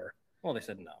credential for. Well, they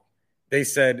said no. They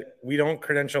said, we don't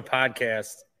credential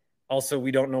podcasts. Also,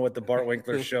 we don't know what the Bart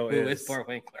Winkler show is. Who is Bart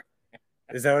Winkler?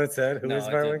 Is that what it said? Who is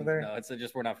Bart Winkler? No, it's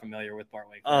just we're not familiar with Bart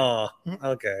Winkler. Oh,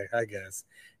 okay, I guess.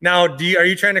 Now, are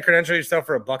you trying to credential yourself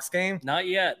for a Bucks game? Not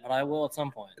yet, but I will at some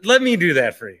point. Let me do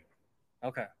that for you.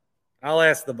 Okay. I'll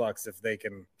ask the Bucks if they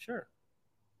can. Sure.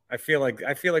 I feel like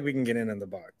we can get in the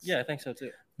Bucks. Yeah, I think so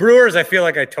too. Brewers, I feel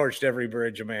like I torched every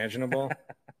bridge imaginable.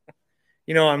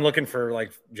 I'm looking for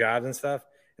like jobs and stuff.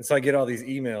 And so I get all these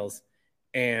emails.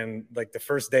 And like the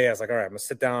first day I was like, all right, I'm gonna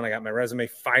sit down. I got my resume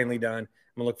finally done. I'm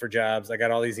gonna look for jobs. I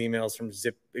got all these emails from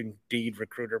Zip, Indeed,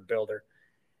 Recruiter, Builder.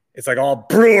 It's like all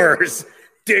Brewers,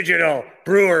 digital,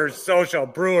 Brewers, social,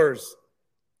 Brewers.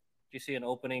 Do you see an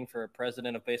opening for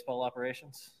president of baseball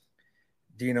operations?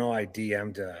 Do you know I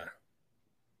DM'd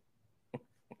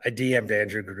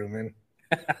Andrew Grumman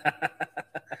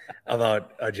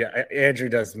about Andrew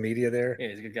does media there. Yeah,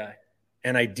 he's a good guy.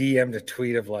 And I DM'd a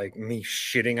tweet of like me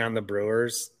shitting on the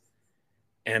Brewers.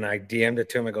 And I DM'd it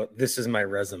to him. I go, this is my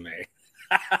resume.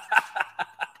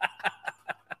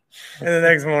 And the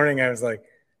next morning I was like,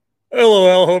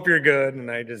 LOL, hope you're good. And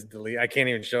I just I can't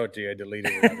even show it to you. I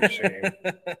deleted it out of shame.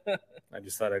 I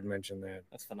just thought I'd mention that.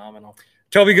 That's phenomenal.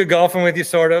 Tobi, good golfing with you,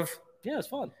 sort of. Yeah, it's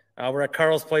fun. We're at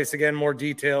Carl's place again, more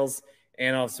details,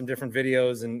 and I'll have some different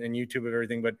videos and YouTube of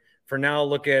everything. But for now,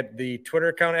 look at the Twitter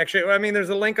account. Actually, there's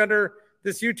a link under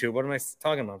this YouTube. What am I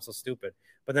talking about? I'm so stupid.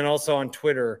 But then also on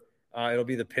Twitter, it'll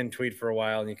be the pinned tweet for a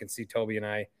while, and you can see Tobi and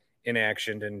I in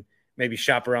action and maybe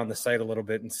shop around the site a little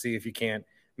bit and see if you can't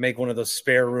make one of those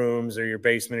spare rooms or your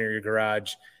basement or your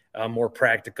garage more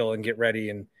practical and get ready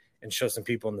and show some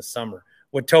people in the summer.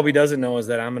 What Tobi doesn't know is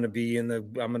that I'm going to be in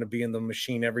the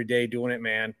machine every day doing it,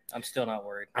 man. I'm still not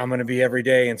worried. I'm going to be every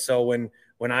day. And so when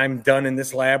I'm done in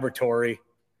this laboratory,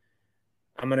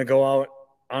 I'm going to go out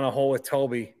on a hole with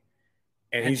Tobi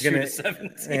and he's going to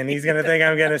think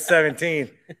I'm getting a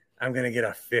 17. I'm going to get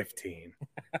a 15.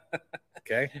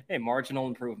 Okay. Hey, marginal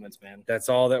improvements, man. That's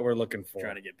all that we're looking for.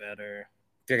 Try to get better.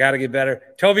 You got to get better.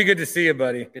 Tobi, good to see you,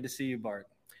 buddy. Good to see you, Bart.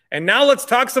 And now let's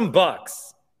talk some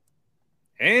Bucks.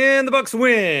 And the Bucks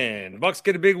win. The Bucks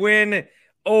get a big win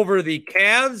over the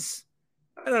Cavs.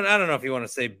 I don't know if you want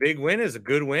to say big win is a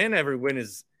good win. Every win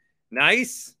is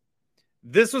nice.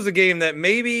 This was a game that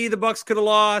maybe the Bucks could have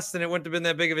lost and it wouldn't have been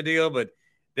that big of a deal. But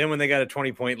then when they got a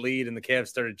 20-point lead and the Cavs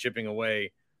started chipping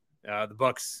away, the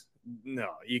Bucks, no,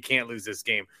 you can't lose this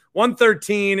game.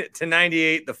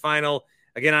 113-98, the final.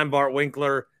 Again, I'm Bart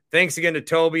Winkler. Thanks again to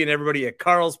Tobi and everybody at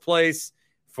Carl's Place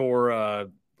for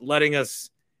letting us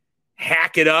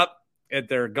hack it up at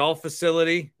their golf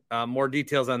facility. More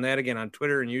details on that again on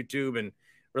Twitter and YouTube, and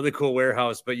really cool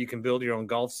warehouse, but you can build your own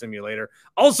golf simulator.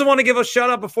 Also want to give a shout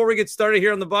out before we get started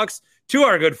here on the Bucks to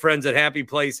our good friends at Happy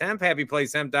Place Hemp,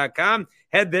 happyplacehemp.com.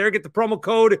 Head there, get the promo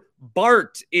code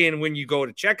BART in when you go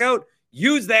to checkout.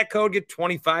 Use that code, get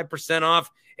 25%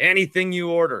 off anything you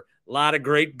order. A lot of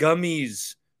great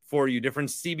gummies for you, different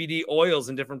CBD oils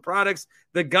and different products.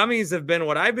 The gummies have been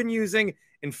what I've been using.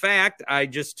 In fact, I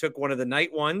just took one of the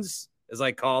night ones, as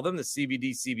I call them, the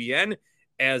CBD CBN,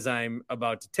 as I'm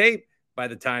about to tape. By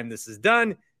the time this is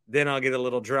done, then I'll get a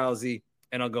little drowsy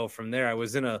and I'll go from there. I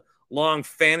was in a long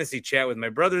fantasy chat with my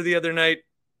brother the other night,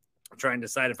 trying to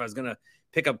decide if I was going to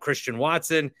pick up Christian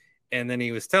Watson. And then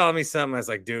he was telling me something. I was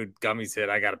like, dude, gummies hit.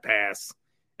 I got to pass.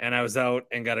 And I was out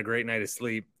and got a great night of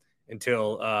sleep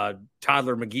until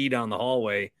toddler McGee down the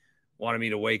hallway wanted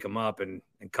me to wake him up and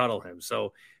cuddle him.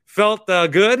 So felt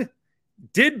good.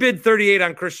 Did bid 38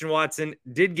 on Christian Watson.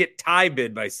 Did get tie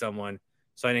bid by someone.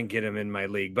 So I didn't get him in my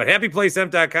league. But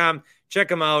happyplacehemp.com. Check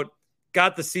him out.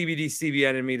 Got the CBD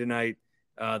CBN in me tonight.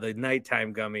 The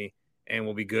nighttime gummy. And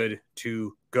we'll be good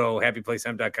to go.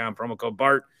 Happyplacehemp.com. Promo code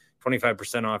BART.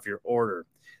 25% off your order.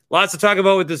 Lots to talk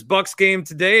about with this Bucks game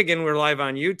today. Again, we're live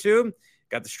on YouTube.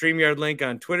 Got the StreamYard link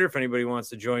on Twitter if anybody wants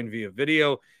to join via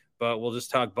video. But we'll just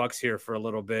talk Bucks here for a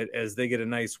little bit as they get a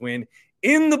nice win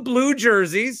in the blue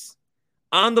jerseys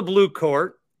on the blue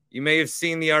court. You may have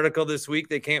seen the article this week.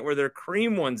 They can't wear their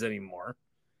cream ones anymore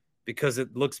because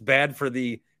it looks bad for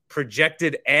the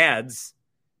projected ads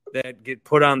that get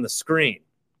put on the screen.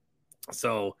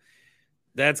 So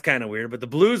that's kind of weird. But the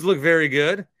Blues look very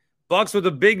good. Bucks with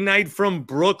a big night from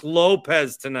Brook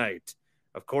Lopez tonight.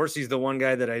 Of course, he's the one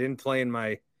guy that I didn't play in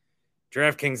my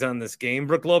DraftKings on this game.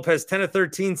 Brook Lopez, 10 of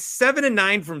 13, 7 of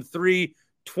 9 from 3,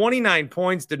 29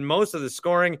 points, did most of the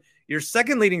scoring. Your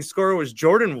second leading scorer was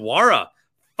Jordan Wara,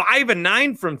 5 of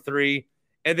 9 from 3.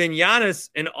 And then Giannis,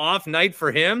 an off night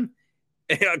for him.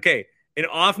 Okay, an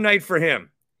off night for him.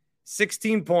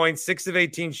 16 points, 6 of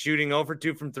 18 shooting, 0 for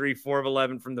 2 from 3, 4 of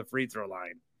 11 from the free throw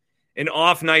line. An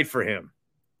off night for him.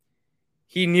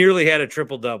 He nearly had a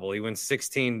triple-double. He went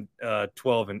 16,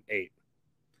 12, and 8.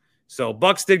 So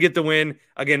Bucks did get the win.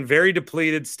 Again, very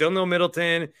depleted. Still no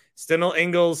Middleton. Still no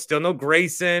Ingles. Still no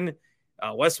Grayson.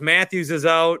 Wes Matthews is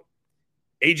out.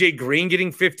 AJ Green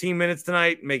getting 15 minutes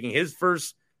tonight, making his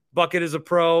first bucket as a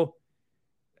pro.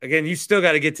 Again, you still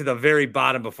got to get to the very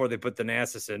bottom before they put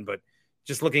Thanasis in, but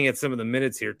just looking at some of the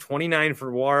minutes here, 29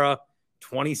 for Wara,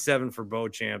 27 for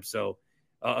Beauchamp. So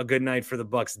a good night for the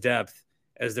Bucks depth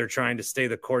as they're trying to stay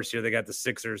the course here. They got the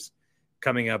Sixers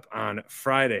coming up on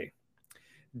Friday.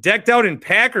 Decked out in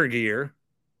Packer gear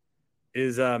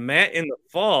is Matt in the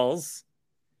Falls.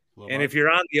 And if you're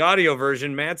on the audio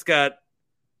version, Matt's got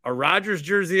a Rodgers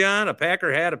jersey on, a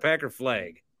Packer hat, a Packer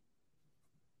flag.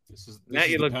 This Matt,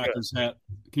 is you the look Packers good. hat.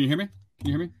 Can you hear me?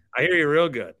 I hear you real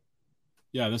good.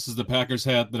 Yeah, this is the Packers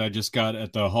hat that I just got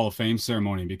at the Hall of Fame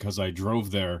ceremony because I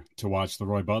drove there to watch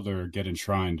Leroy Butler get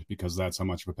enshrined because that's how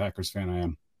much of a Packers fan I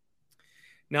am.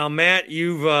 Now, Matt,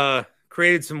 you've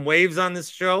created some waves on this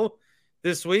show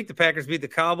this week. The Packers beat the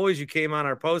Cowboys. You came on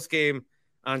our post game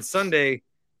on Sunday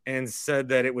and said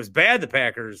that it was bad the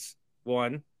Packers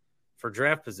won for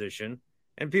draft position,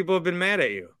 and people have been mad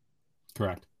at you.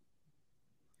 Correct.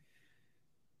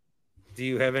 Do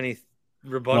you have any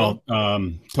rebuttal?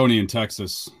 Well, Tony in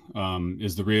Texas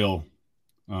is the real.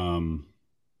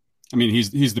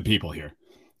 He's the people here.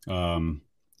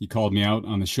 He called me out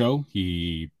on the show.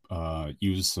 He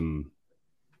used some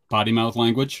potty mouth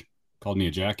language, called me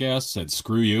a jackass, said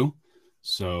 "screw you."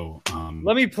 So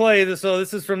let me play this. So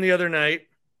this is from the other night.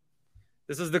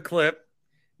 This is the clip.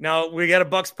 Now we got a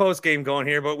Bucks post game going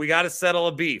here, but we got to settle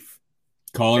a beef.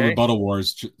 Caller rebuttal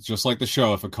wars, just like the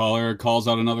show. If a caller calls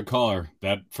out another caller,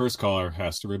 that first caller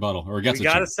has to rebuttal or gets. We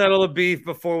got to settle a beef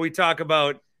before we talk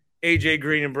about AJ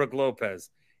Green and Brook Lopez.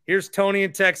 Here's Tony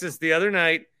in Texas the other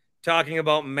night talking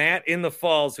about Matt in the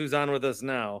Falls, who's on with us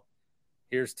now.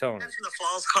 Here's Tony. In the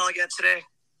Falls call again today.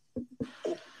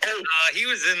 He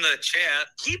was in the chat.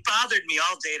 He bothered me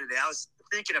all day today. I was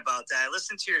thinking about that. I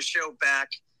listened to your show back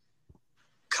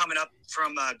coming up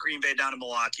from Green Bay down to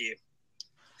Milwaukee.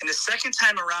 And the second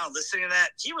time around listening to that,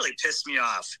 he really pissed me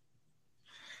off.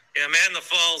 Yeah, Matt in the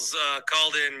Falls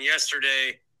called in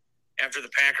yesterday after the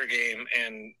Packer game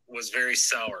and was very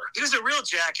sour. He was a real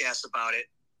jackass about it.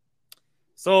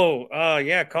 So,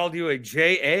 called you a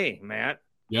J.A., Matt.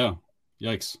 Yeah,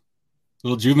 yikes. A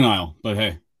little juvenile, but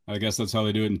hey, I guess that's how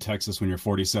they do it in Texas when you're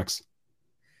 46.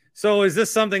 So is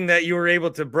this something that you were able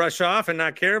to brush off and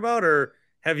not care about, or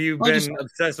have you been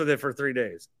obsessed with it for 3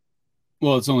 days?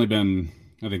 Well, it's only been,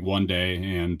 I think, 1 day,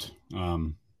 and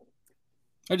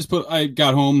I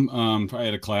got home. I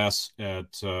had a class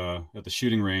at the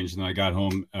shooting range, and then I got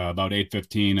home about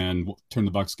 8:15 and turned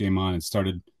the Bucks game on and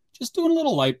started just doing a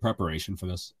little light preparation for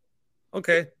this.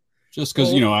 Okay. Just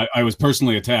because, I was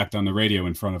personally attacked on the radio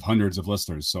in front of hundreds of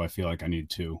listeners, so I feel like I need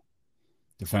to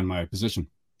defend my position.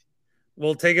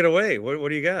 Well, take it away. What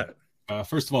do you got?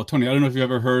 First of all, Tony, I don't know if you've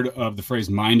ever heard of the phrase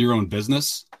 "mind your own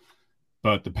business,"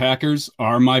 but the Packers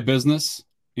are my business,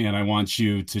 and I want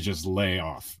you to just lay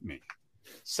off me.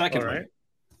 Secondly,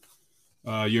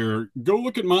 your go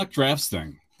look at mock drafts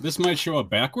thing. This might show up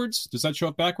backwards. Does that show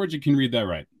up backwards? You can read that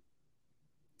right.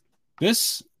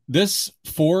 This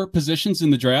 4 positions in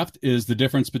the draft is the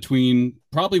difference between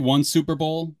probably 1 Super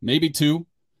Bowl, maybe 2.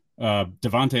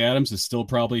 Devontae Adams is still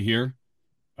probably here.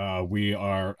 We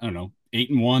are,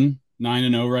 8-1,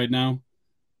 9-0 right now.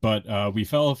 But we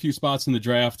fell a few spots in the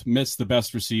draft, missed the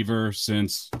best receiver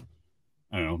since,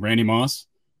 Randy Moss.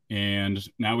 And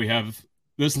now we have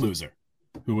this loser,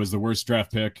 who was the worst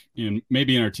draft pick in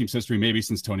our team's history, maybe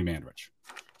since Tony Mandrich.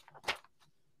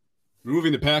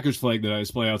 Removing the Packers flag that I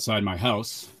display outside my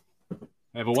house,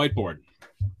 I have a whiteboard.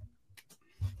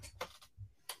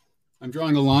 I'm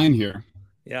drawing a line here.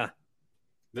 Yeah.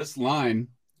 This line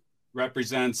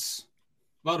represents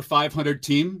about a 500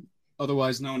 team,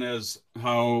 otherwise known as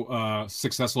how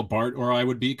successful Bart or I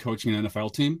would be coaching an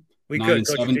NFL team. We 9 could and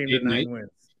coach 7, a team 8 to and 8. 9 wins.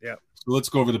 Yeah. So let's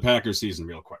go over the Packers season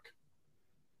real quick.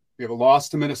 We have a loss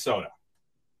to Minnesota.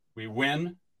 We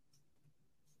win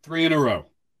 3 in a row.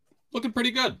 Looking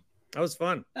pretty good. That was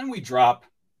fun. And we drop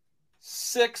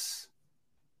 6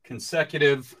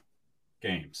 consecutive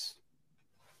games.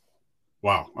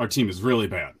 Wow, our team is really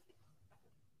bad.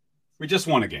 We just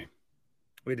won a game.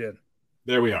 We did.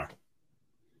 There we are.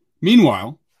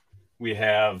 Meanwhile, we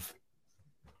have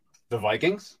the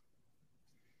Vikings,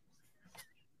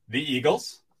 the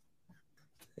Eagles.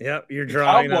 Yep, you're The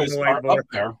drawing Cowboys on the are whiteboard. up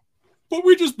there, but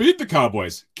we just beat the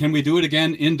Cowboys. Can we do it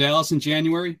again in Dallas in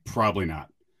January? Probably not.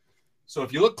 So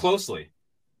if you look closely,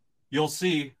 you'll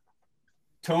see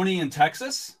Tony in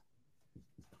Texas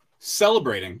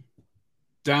celebrating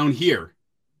down here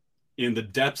in the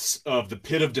depths of the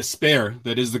pit of despair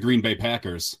that is the Green Bay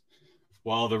Packers,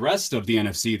 while the rest of the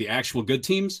NFC, the actual good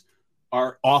teams,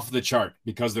 are off the chart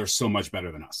because they're so much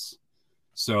better than us.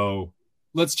 So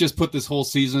let's just put this whole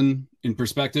season in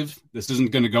perspective. This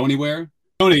isn't going to go anywhere.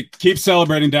 Tony, keep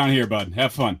celebrating down here, bud.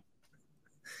 Have fun.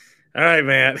 All right,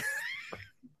 man.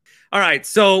 All right,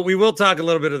 so we will talk a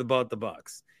little bit about the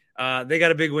Bucs. They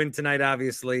got a big win tonight,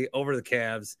 obviously, over the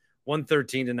Cavs,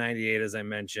 113-98, as I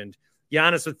mentioned.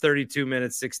 Giannis with 32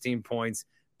 minutes, 16 points.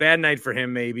 Bad night for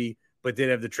him, maybe, but did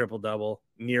have the triple-double,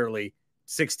 nearly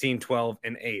 16, 12,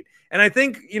 and 8. And I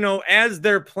think, as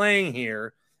they're playing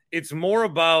here, it's more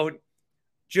about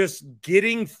just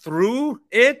getting through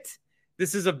it.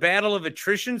 This is a battle of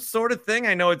attrition sort of thing.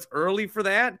 I know it's early for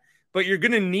that, but you're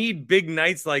going to need big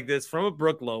nights like this from a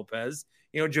Brook Lopez.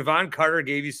 Javon Carter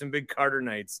gave you some big Carter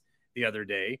nights the other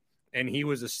day, and he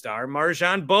was a star.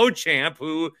 Marjan Beauchamp,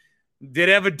 who did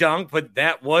have a dunk, but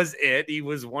that was it. He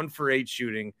was 1 for 8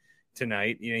 shooting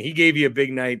tonight. He gave you a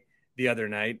big night the other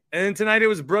night. And then tonight it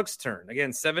was Brook's turn.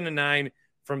 Again, 7-9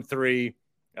 from 3,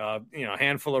 a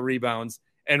handful of rebounds,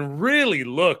 and really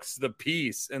looks the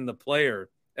piece and the player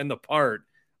and the part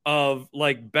of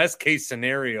like best case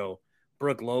scenario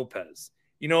Brook Lopez.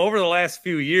 Over the last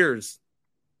few years,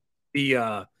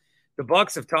 the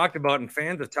Bucs have talked about and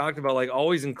fans have talked about like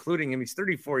always including him. He's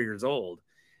 34 years old.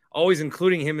 Always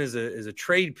including him as a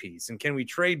trade piece. And can we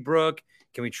trade Brook?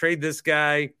 Can we trade this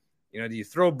guy? Do you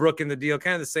throw Brook in the deal?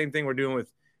 Kind of the same thing we're doing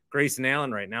with Grayson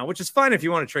Allen right now, which is fine if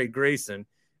you want to trade Grayson.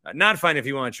 Not fine if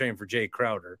you want to trade him for Jay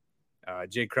Crowder.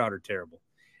 Jay Crowder, terrible.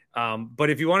 But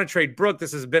if you want to trade Brook,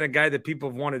 this has been a guy that people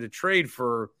have wanted to trade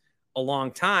for a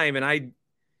long time. And I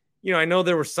know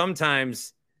there were some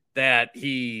times that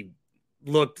he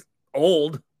looked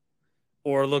old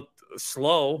or looked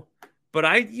slow. But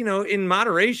in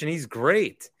moderation, he's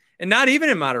great. And not even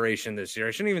in moderation this year.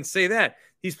 I shouldn't even say that.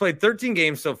 He's played 13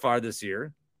 games so far this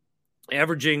year,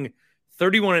 averaging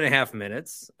 31.5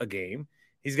 minutes a game.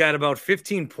 He's got about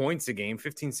 15 points a game,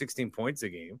 15, 16 points a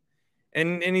game.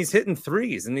 And he's hitting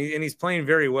threes, and he's playing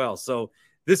very well. So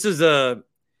this is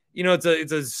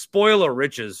it's a spoil of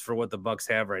riches for what the Bucs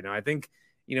have right now. I think,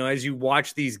 as you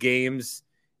watch these games,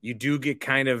 you do get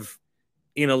kind of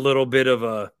in a little bit of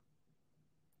a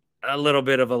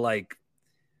like,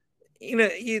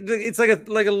 it's like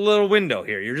a little window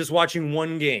here. You're just watching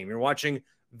one game. You're watching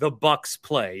the Bucs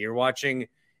play. You're watching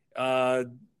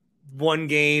one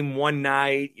game, one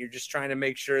night. You're just trying to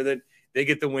make sure that they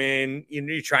get the win.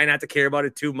 You try not to care about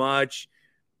it too much.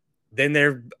 Then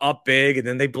they're up big, and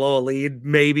then they blow a lead.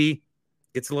 Maybe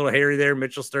it's a little hairy there.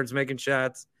 Mitchell starts making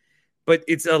shots, but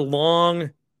it's a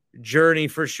long journey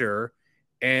for sure,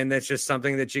 and that's just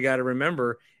something that you got to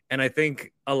remember. And I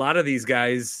think a lot of these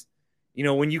guys,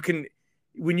 when you can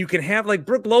have like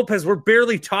Brook Lopez, we're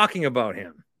barely talking about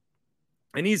him,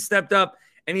 and he's stepped up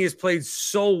and he has played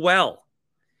so well.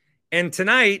 And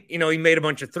tonight, he made a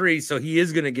bunch of threes, so he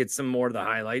is going to get some more of the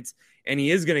highlights, and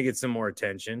he is going to get some more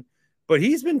attention. But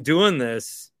he's been doing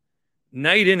this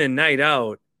night in and night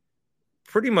out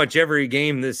pretty much every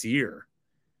game this year.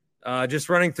 Just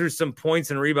running through some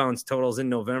points and rebounds totals in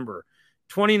November.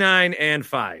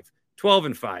 29-5,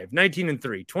 12-5,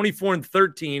 19-3,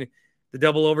 24-13, the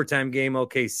double overtime game,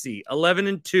 OKC.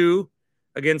 11-2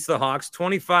 against the Hawks,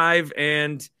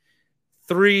 25-3,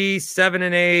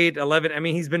 7-8, 11. I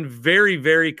mean, he's been very,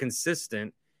 very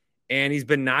consistent, and he's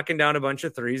been knocking down a bunch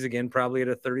of threes, again, probably at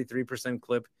a 33%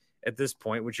 clip at this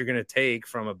point, which you're going to take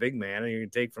from a big man and you're going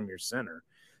to take from your center.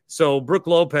 So Brook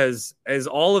Lopez, as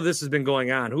all of this has been going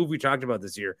on, who have we talked about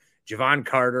this year? Javon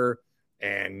Carter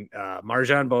and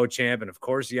Marjan Beauchamp, and of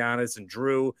course Giannis and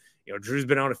Drew. Drew's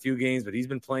been out a few games, but he's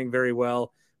been playing very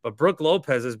well. But Brook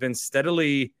Lopez has been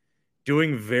steadily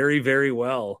doing very, very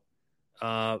well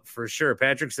for sure.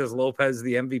 Patrick says Lopez is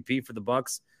the MVP for the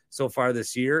Bucs so far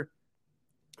this year.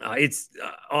 It's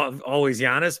always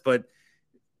Giannis, but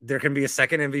there can be a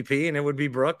second MVP, and it would be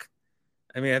Brook.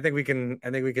 I mean, I think we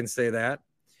can say that.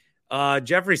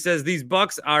 Jeffrey says these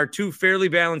Bucs are two fairly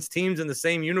balanced teams in the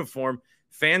same uniform.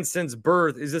 fan since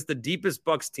birth. Is this the deepest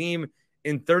Bucks team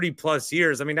in 30 plus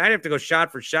years? I mean, I'd have to go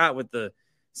shot for shot with the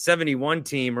 71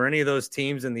 team or any of those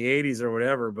teams in the 80s or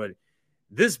whatever. But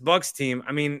this Bucks team,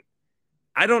 I mean,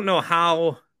 I really don't know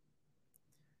how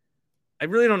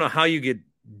you get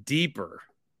deeper.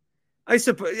 I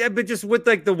suppose, yeah, but just with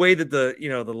like the way that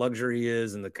the luxury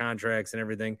is and the contracts and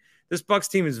everything, this Bucks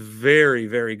team is very,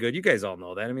 very good. You guys all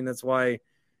know that. I mean, that's why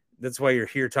you're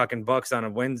here talking Bucks on a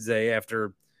Wednesday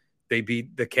after they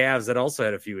beat the Cavs that also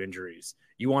had a few injuries.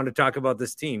 You want to talk about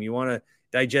this team. You want to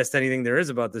digest anything there is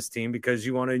about this team because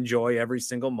you want to enjoy every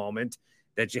single moment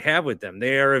that you have with them.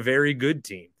 They are a very good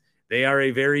team. They are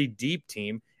a very deep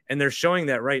team, and they're showing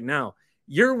that right now.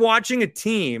 You're watching a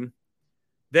team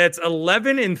that's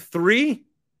 11-3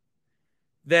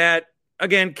 that,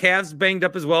 again, Cavs banged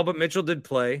up as well, but Mitchell did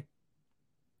play.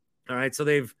 All right, so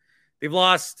they've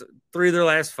lost 3 of their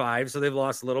last 5, so they've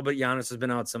lost a little bit. Giannis has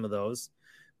been out some of those.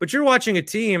 But you're watching a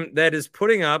team that is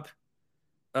putting up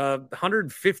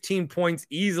 115 points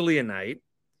easily a night.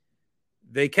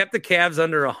 They kept the Cavs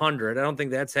under 100. I don't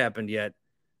think that's happened yet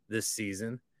this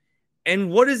season.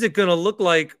 And what is it going to look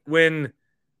like when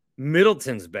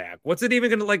Middleton's back? What's it even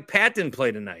going to like? Pat didn't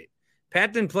play tonight.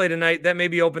 That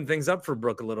maybe opened things up for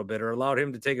Brook a little bit or allowed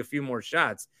him to take a few more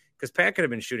shots because Pat could have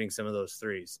been shooting some of those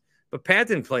threes. But Pat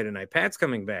didn't play tonight. Pat's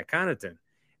coming back, Connaughton.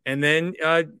 And then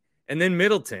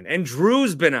Middleton. And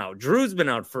Drew's been out.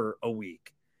 For a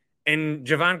week. And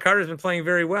Javon Carter's been playing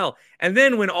very well. And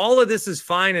then when all of this is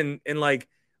fine and like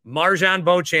Marjan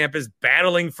Beauchamp is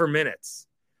battling for minutes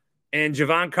and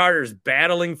Javon Carter's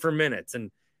battling for minutes and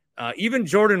even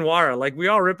Jordan Nwora, like we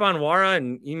all rip on Nwora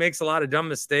and he makes a lot of dumb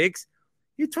mistakes.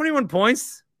 He had 21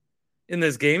 points in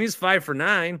this game. He's 5 for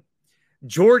 9.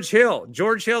 George Hill,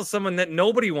 someone that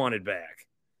nobody wanted back.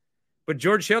 But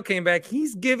George Hill came back.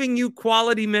 He's giving you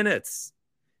quality minutes.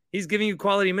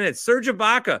 Serge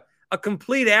Ibaka, a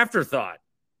complete afterthought,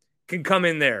 can come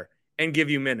in there and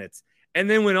give you minutes. And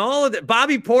then when all of that,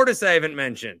 Bobby Portis I haven't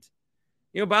mentioned.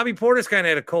 Bobby Portis kind of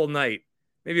had a cold night,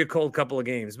 maybe a cold couple of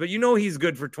games. But he's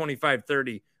good for 25,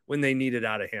 30 when they need it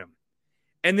out of him.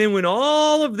 And then when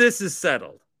all of this is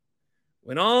settled,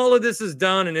 when all of this is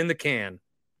done and in the can,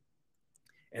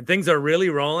 and things are really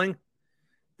rolling,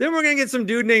 then we're going to get some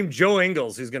dude named Joe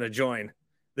Ingles who's going to join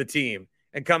the team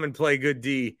and come and play good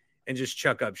D and just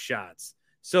chuck up shots.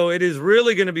 So it is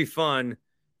really going to be fun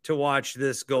to watch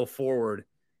this go forward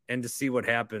and to see what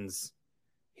happens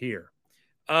here.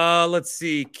 Let's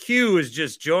see. Q is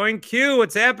just joined. Q,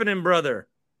 what's happening, brother?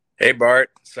 Hey, Bart.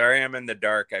 Sorry I'm in the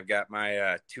dark. I've got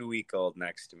my 2-week-old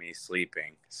next to me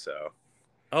sleeping. So.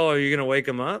 Oh, are you going to wake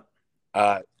him up?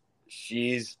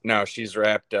 She's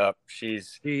wrapped up.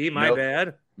 She's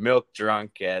bad. Milk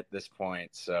drunk at this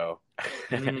point. So,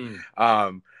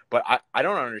 but I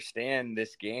don't understand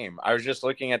this game. I was just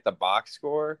looking at the box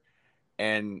score,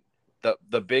 and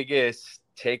the biggest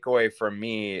takeaway from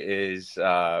me is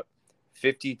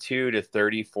 52 to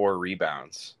 34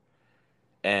 rebounds.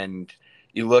 And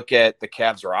you look at the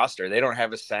Cavs roster, they don't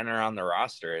have a center on the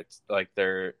roster. It's like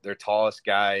their tallest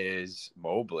guy is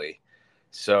Mobley.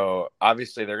 So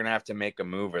obviously they're going to have to make a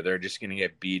move or they're just going to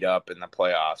get beat up in the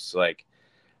playoffs. Like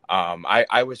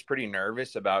I was pretty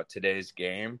nervous about today's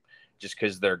game just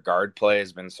because their guard play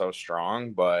has been so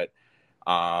strong. But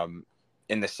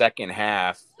in the second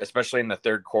half, especially in the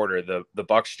third quarter, the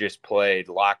Bucks just played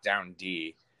lockdown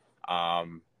D,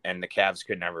 and the Cavs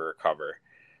could never recover.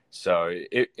 So,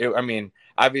 I mean,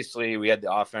 obviously we had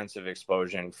the offensive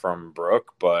explosion from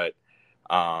Brook, but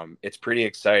it's pretty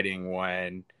exciting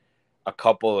when a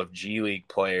couple of G League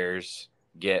players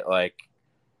get like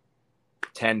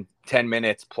 10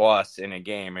 minutes plus in a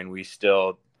game and we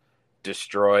still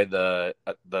destroy the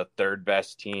third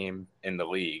best team in the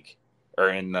league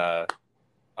or in the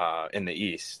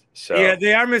East. So yeah,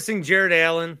 they are missing Jared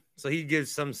Allen, so he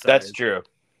gives some size.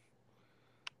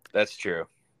 That's true.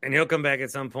 And he'll come back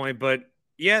at some point. But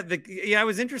yeah, I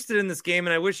was interested in this game,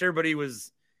 and I wish everybody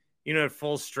was, at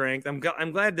full strength. I'm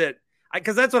glad that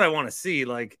because that's what I want to see.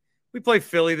 Like we play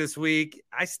Philly this week.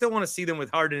 I still want to see them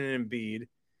with Harden and Embiid.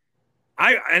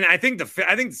 I think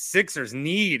the Sixers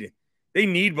need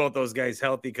both those guys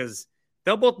healthy because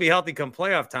they'll both be healthy come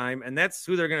playoff time, and that's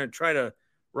who they're going to try to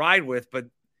ride with. But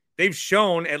they've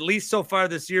shown, at least so far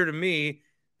this year to me,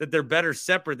 that they're better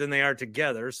separate than they are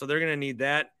together. So they're going to need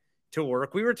that to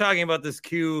work. We were talking about this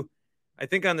Q, I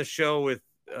think on the show with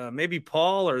maybe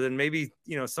Paul or then maybe,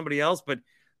 somebody else. But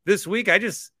this week, I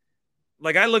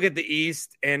look at the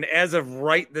East, and as of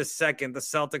right this second, the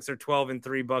Celtics are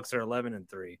 12-3, Bucks are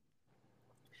 11-3.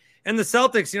 And the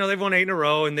Celtics, they've won 8 in a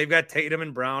row, and they've got Tatum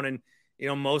and Brown and,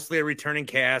 mostly a returning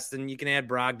cast, and you can add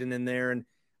Brogdon in there. And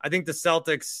I think the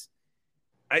Celtics,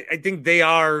 I think they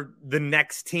are the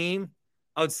next team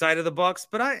outside of the Bucks,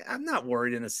 but I'm not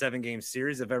worried in a 7-game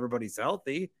series if everybody's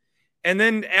healthy. And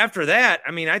then after that,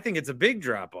 I mean, I think it's a big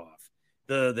drop off.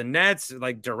 The Nets,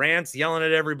 like Durant's yelling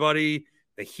at everybody.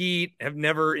 The Heat have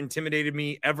never intimidated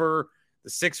me ever. The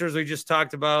Sixers we just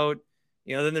talked about.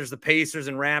 Then there's the Pacers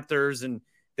and Raptors, and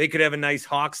they could have a nice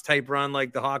Hawks type run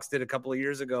like the Hawks did a couple of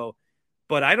years ago.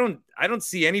 But I don't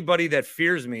see anybody that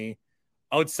fears me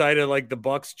outside of like the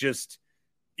Bucks just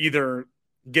either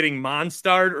getting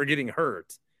monstered or getting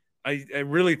hurt. I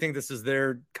really think this is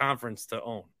their conference to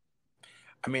own.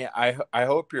 I mean, I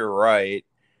hope you're right.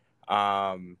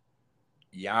 Giannis,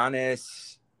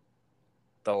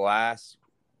 the last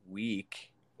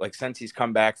week, like since he's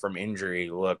come back from injury,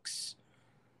 looks.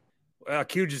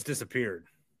 Q just disappeared.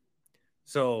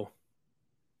 So,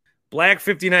 Black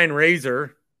 59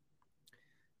 Razor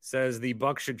says the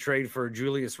Bucks should trade for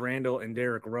Julius Randle and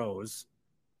Derrick Rose.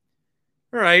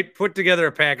 All right, put together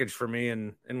a package for me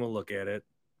and we'll look at it.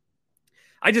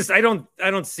 I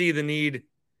don't see the need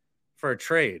for a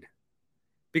trade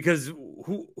because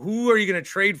who are you going to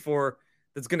trade for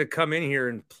that's going to come in here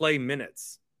and play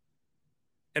minutes?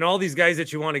 And all these guys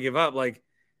that you want to give up, like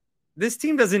this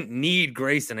team doesn't need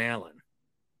Grayson Allen.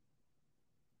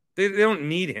 They don't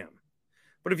need him.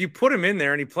 But if you put him in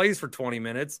there and he plays for 20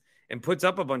 minutes and puts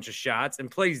up a bunch of shots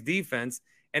and plays defense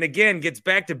and again gets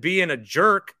back to being a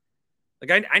jerk,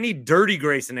 like I need dirty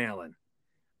Grayson Allen.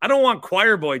 I don't want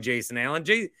choir boy Jason Allen.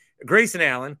 Grayson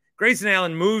Allen. Grayson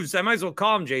Allen moves. I might as well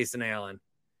call him Jason Allen.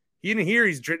 He didn't hear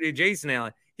he's Jason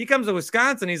Allen. He comes to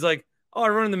Wisconsin. He's like, oh,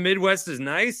 everyone in the Midwest is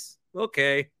nice.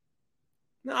 Okay.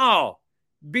 No,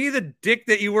 be the dick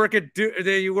that you were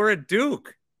at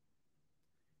Duke.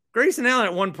 Grayson Allen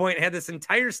at one point had this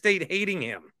entire state hating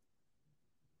him.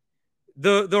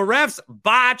 The refs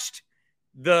botched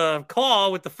the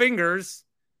call with the fingers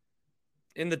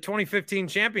in the 2015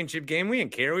 championship game. We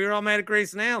didn't care. We were all mad at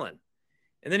Grayson Allen.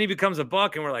 And then he becomes a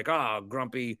Buck and we're like, oh,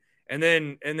 grumpy. And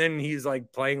then he's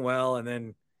like playing well. And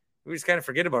then we just kind of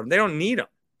forget about him. They don't need him.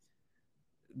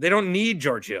 They don't need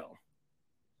George Hill.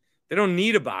 They don't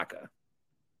need Ibaka.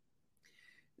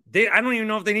 I don't even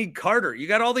know if they need Carter. You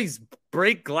got all these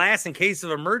break glass in case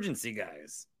of emergency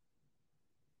guys.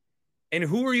 And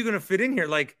who are you going to fit in here?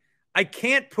 Like, I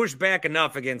can't push back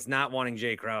enough against not wanting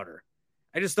Jay Crowder.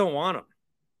 I just don't want him.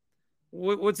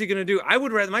 What's he going to do? I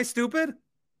would rather, am I stupid?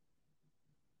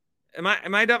 Am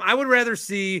I dumb? I would rather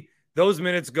see those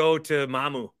minutes go to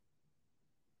Mamu.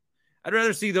 I'd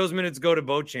rather see those minutes go to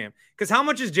Beauchamp. Because how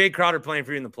much is Jay Crowder playing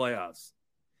for you in the playoffs?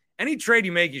 Any trade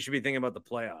you make, you should be thinking about the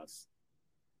playoffs.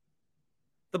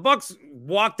 The Bucks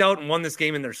walked out and won this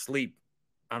game in their sleep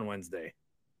on Wednesday.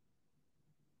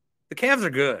 The Cavs are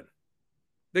good.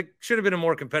 They should have been a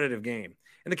more competitive game.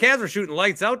 And the Cavs were shooting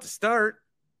lights out to start.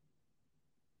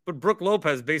 But Brook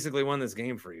Lopez basically won this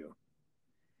game for you.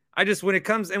 When it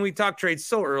comes, and we talk trades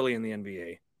so early in the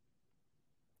NBA. I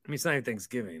mean, it's not even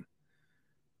Thanksgiving.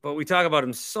 But we talk about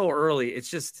them so early. It's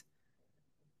just,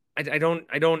 I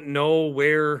don't know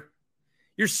where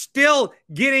you're still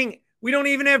getting. We don't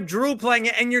even have Drew playing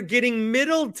it, and you're getting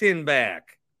Middleton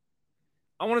back.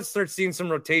 I want to start seeing some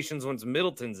rotations once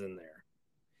Middleton's in there.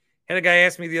 Had a guy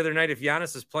ask me the other night if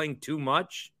Giannis is playing too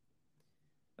much.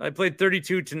 I played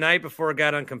 32 tonight before it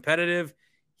got uncompetitive.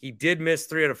 He did miss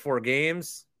 3 out of 4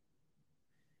 games.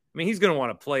 I mean, he's going to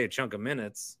want to play a chunk of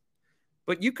minutes.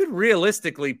 But you could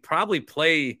realistically probably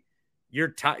play your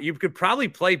top. You could probably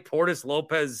play Portis,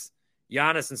 Lopez,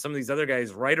 Giannis, and some of these other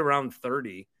guys right around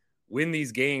 30, win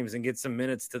these games, and get some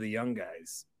minutes to the young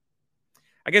guys.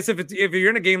 I guess if you're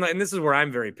in a game like, and this is where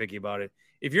I'm very picky about it,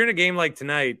 if you're in a game like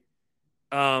tonight,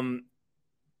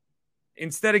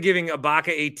 instead of giving Ibaka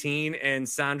 18 and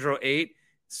Sandro 8,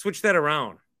 switch that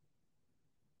around.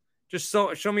 Just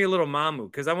show me a little Mamu,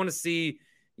 because I want to see,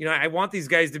 I want these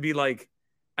guys to be like,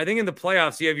 I think in the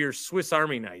playoffs, you have your Swiss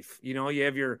Army knife. You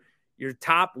have your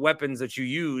top weapons that you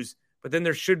use, but then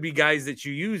there should be guys that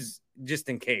you use just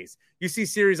in case. You see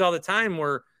series all the time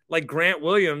where, like, Grant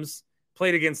Williams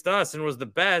played against us and was the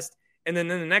best, and then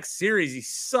in the next series, he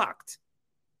sucked.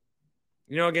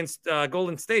 Against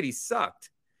Golden State, he sucked.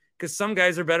 Because some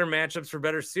guys are better matchups for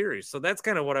better series. So that's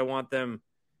kind of what I want them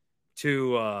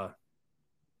to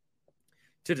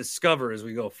discover as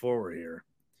we go forward here.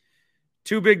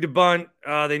 Too big to bunt.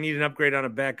 They need an upgrade on a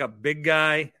backup big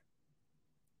guy.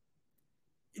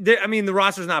 The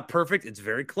roster's not perfect. It's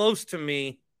very close to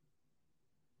me.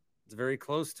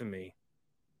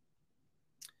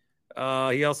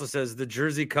 He also says the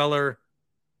jersey color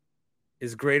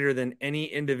is greater than any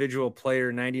individual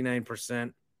player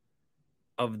 99%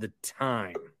 of the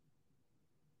time.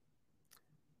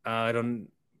 I don't.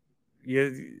 Yeah,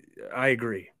 I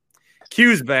agree.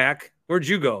 Q's back. Where'd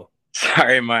you go?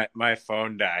 Sorry, my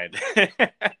phone died.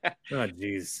 Oh,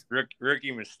 geez.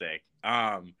 Rookie mistake.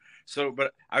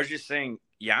 But I was just saying,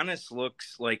 Giannis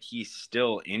looks like he's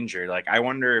still injured. Like, I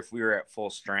wonder if we were at full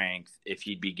strength, if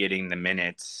he'd be getting the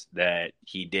minutes that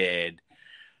he did.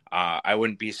 I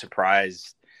wouldn't be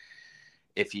surprised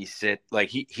if he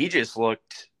he just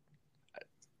looked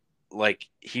like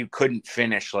he couldn't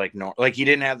finish like he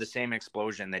didn't have the same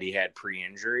explosion that he had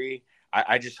pre-injury.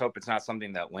 I just hope it's not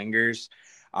something that lingers.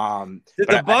 Did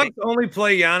the Bucks only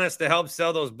play Giannis to help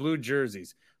sell those blue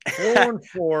jerseys?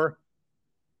 4-4.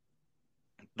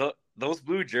 Those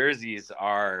blue jerseys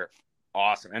are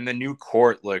awesome, and the new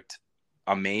court looked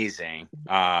amazing.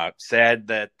 Sad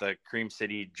that the Cream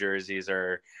City jerseys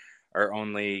are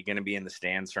only going to be in the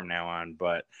stands from now on,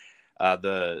 but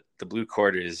the blue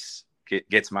court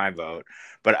gets my vote.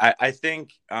 But I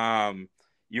think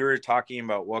you were talking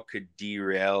about what could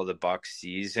derail the Bucks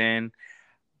season.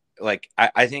 Like,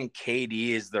 I think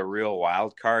KD is the real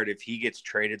wild card. If he gets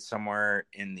traded somewhere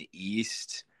in the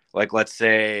East, like let's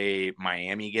say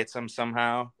Miami gets him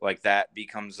somehow, like that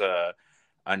becomes a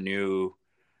new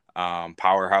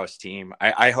powerhouse team.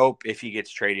 I hope if he gets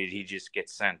traded, he just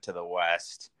gets sent to the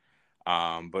West.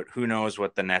 But who knows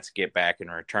what the Nets get back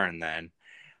in return then.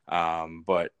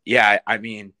 But yeah, I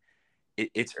mean,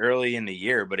 it's early in the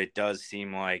year, but it does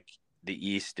seem like the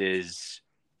East is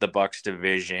the Bucks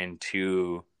division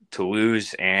to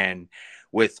lose. And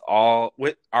with our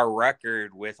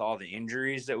record, with all the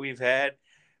injuries that we've had,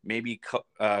 maybe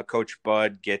Coach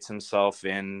Bud gets himself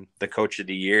in the Coach of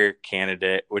the Year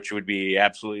candidate, which would be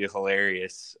absolutely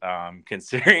hilarious,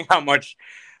 considering how much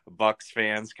Bucks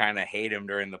fans kind of hate him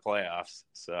during the playoffs.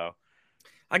 So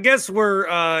I guess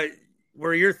where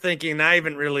you're thinking, I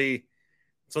haven't really.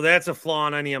 So that's a flaw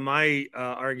in any of my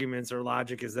arguments or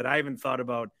logic, is that I haven't thought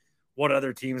about what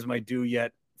other teams might do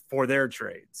yet for their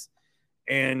trades.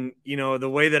 And, the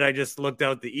way that I just looked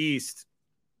out the East,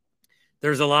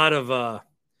 there's a lot of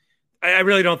I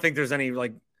really don't think there's any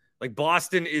like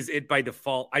Boston is it by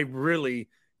default. I really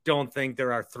don't think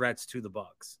there are threats to the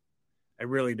Bucks. I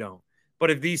really don't.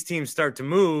 But if these teams start to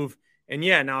move, and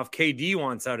now if KD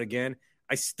wants out again,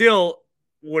 I still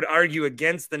would argue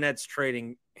against the Nets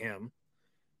trading him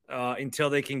until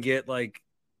they can get like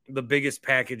the biggest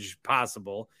package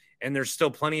possible. And there's still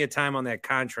plenty of time on that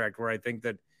contract where I think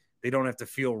that they don't have to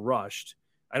feel rushed.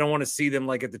 I don't want to see them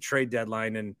like at the trade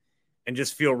deadline and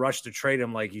just feel rushed to trade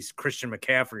him like he's Christian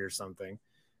McCaffrey or something.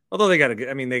 Although they got a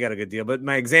good deal. But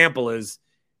my example is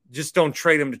just don't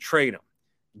trade him to trade him.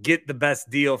 Get the best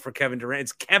deal for Kevin Durant.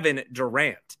 It's Kevin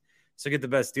Durant. So get the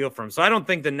best deal for him. So I don't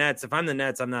think the Nets, if I'm the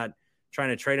Nets, I'm not trying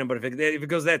to trade him. But if it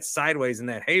goes that sideways and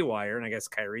that haywire, and I guess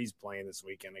Kyrie's playing this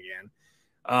weekend again,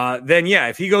 then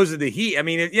if he goes to the Heat,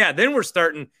 then we're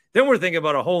thinking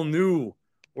about a whole new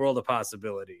world of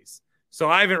possibilities. So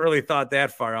I haven't really thought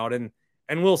that far out, and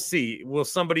we'll see. Will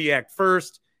somebody act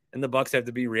first, and the Bucks have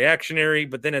to be reactionary?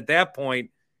 But then at that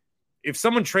point, if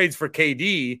someone trades for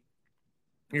KD,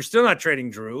 you're still not trading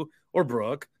Drew or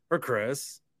Brooke or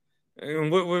Chris. And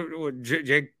what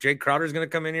Jake Crowder's going to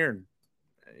come in here,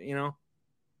 and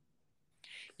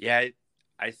Yeah,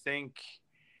 I think.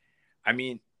 I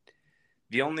mean,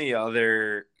 the only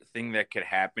other thing that could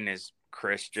happen is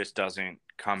Chris just doesn't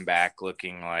come back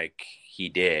looking like he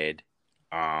did.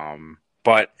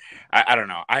 But I don't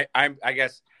know. I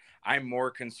guess I'm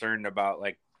more concerned about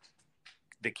like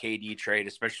the KD trade,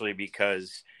 especially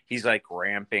because he's like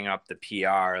ramping up the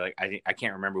PR. Like I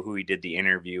can't remember who he did the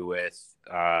interview with.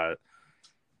 It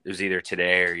was either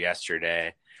today or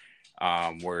yesterday,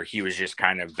 where he was just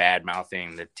kind of bad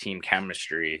mouthing the team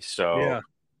chemistry. So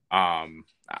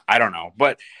I don't know.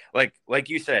 But like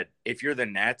you said, if you're the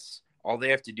Nets, all they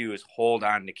have to do is hold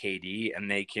on to KD and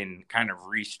they can kind of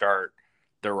restart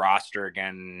the roster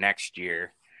again next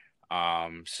year.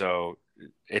 So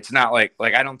it's not like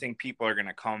I don't think people are going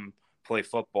to come play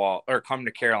football or come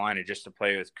to Carolina just to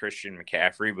play with Christian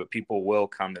McCaffrey, but people will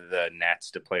come to the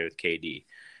Nets to play with KD.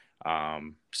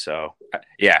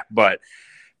 But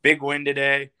big win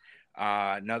today.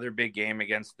 Another big game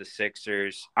against the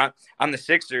Sixers. On the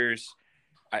Sixers,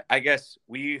 I guess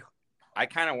I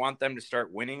kind of want them to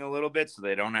start winning a little bit so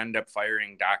they don't end up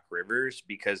firing Doc Rivers,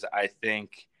 because I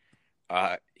think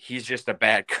he's just a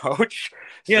bad coach.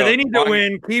 Yeah, so they need to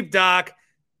win, keep Doc,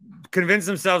 convince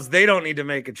themselves they don't need to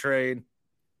make a trade.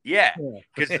 Yeah,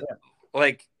 because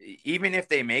even if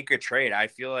they make a trade, I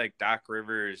feel like Doc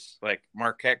Rivers, like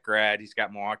Marquette grad, he's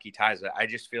got Milwaukee ties. I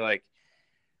just feel like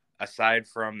aside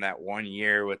from that 1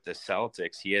 year with the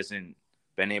Celtics, he hasn't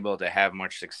been able to have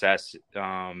much success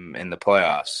in the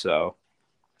playoffs. So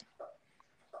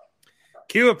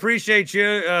Q, appreciate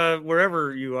you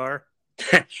wherever you are.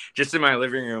 Just in my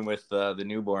living room with the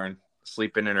newborn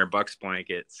sleeping in her Bucks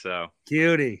blanket. So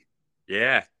cutie.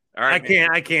 Yeah. All right.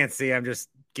 I can't see. I'm just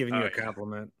giving you a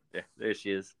compliment. Yeah, there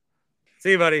she is.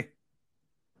 See you, buddy.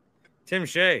 Tim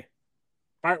Shea.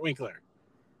 Bart Winkler.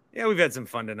 Yeah, we've had some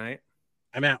fun tonight.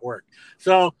 I'm at work.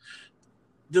 So,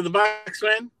 did the Bucks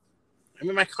win? I'm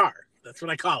in my car. That's what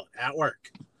I call it, at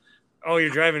work. Oh,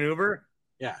 you're driving Uber?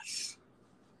 Yes.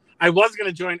 I was going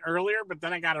to join earlier, but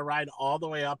then I got to ride all the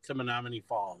way up to Menominee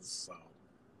Falls. So.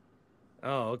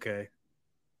 Oh, okay.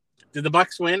 Did the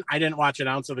Bucks win? I didn't watch an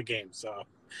ounce of the game, so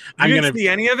you didn't see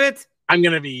any of it? I'm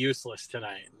going to be useless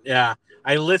tonight. Yeah,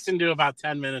 I listened to about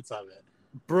 10 minutes of it.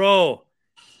 Bro.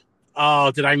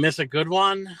 Oh, did I miss a good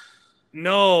one?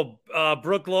 No,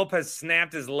 Brook Lopez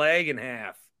snapped his leg in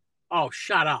half. Oh,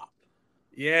 shut up.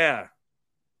 Yeah.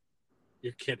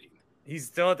 You're kidding. He's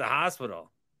still at the hospital.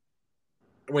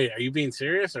 Wait, are you being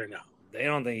serious or no? They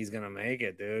don't think he's going to make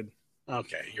it, dude.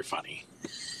 Okay, you're funny.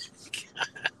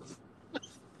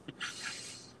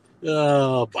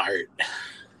 Oh, Bart.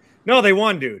 No, they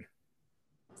won, dude.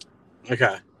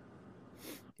 Okay.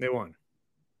 They won.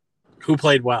 Who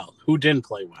played well? Who didn't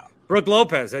play well? Brook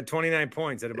Lopez had 29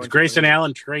 points. Is Grayson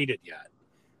Allen traded yet?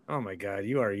 Oh, my God.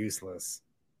 You are useless.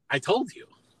 I told you.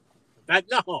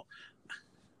 No.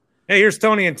 Hey, here's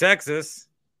Tony in Texas.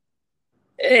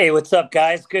 Hey, what's up,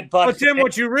 guys? Good Bucks. Oh, Tim,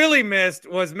 what you really missed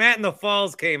was Matt in the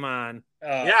Falls came on.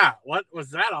 Yeah, what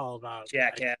was that all about?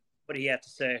 Jackass. What do you have to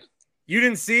say? You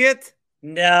didn't see it?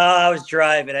 No, I was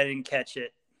driving. I didn't catch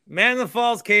it. Matt in the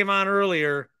Falls came on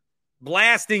earlier,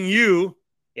 blasting you.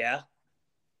 Yeah.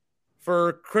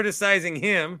 For criticizing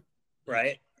him.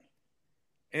 Right.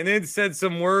 And then said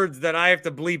some words that I have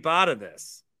to bleep out of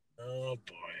this. Oh,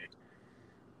 boy.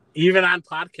 Even on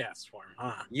podcast form,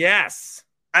 huh? Yes.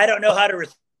 I don't know how to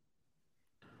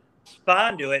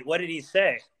respond to it. What did he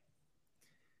say?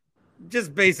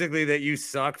 Just basically that you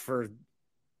suck for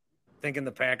thinking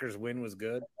the Packers win was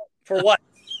good. For what?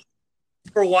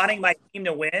 For wanting my team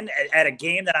to win at a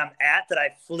game that I'm at that I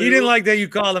flew. He didn't like that you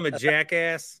called him a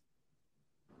jackass.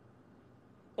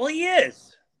 Well, he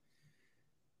is.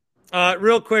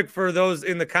 Real quick for those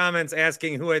in the comments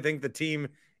asking who I think the team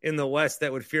in the West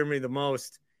that would fear me the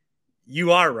most,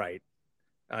 you are right,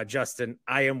 Justin.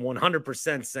 I am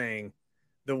 100% saying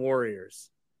the Warriors.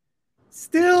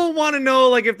 Still want to know,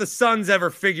 like, if the Suns ever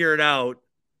figure it out,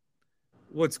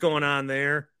 what's going on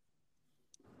there.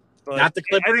 But not the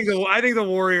Clippers. I think the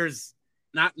Warriors.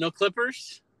 No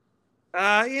Clippers.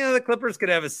 The Clippers could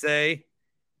have a say.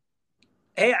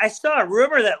 Hey, I saw a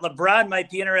rumor that LeBron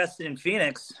might be interested in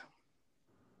Phoenix.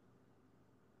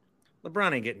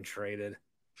 LeBron ain't getting traded.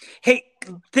 Hey,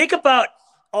 think about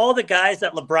all the guys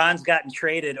that LeBron's gotten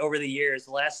traded over the years,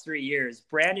 the last 3 years.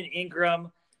 Brandon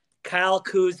Ingram, Kyle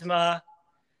Kuzma.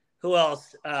 Who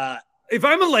else? If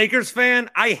I'm a Lakers fan,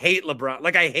 I hate LeBron.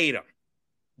 Like, I hate him.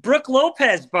 Brook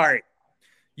Lopez, Bart.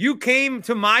 You came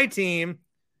to my team.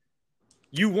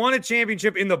 You won a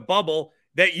championship in the bubble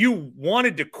that you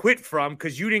wanted to quit from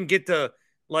because you didn't get to,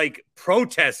 like,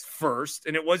 protest first,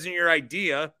 and it wasn't your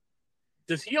idea.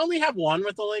 Does he only have one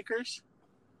with the Lakers?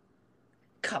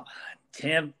 Come on,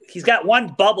 Tim. He's got one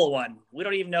bubble one. We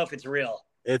don't even know if it's real.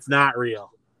 It's not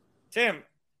real. Tim,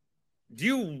 do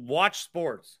you watch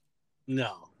sports?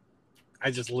 No.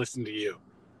 I just listen to you.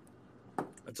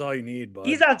 That's all you need, bud.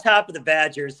 He's on top of the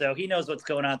Badgers, so he knows what's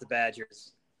going on with the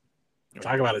Badgers.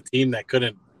 Talk about a team that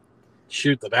couldn't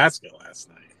shoot the basket last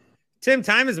night. Tim,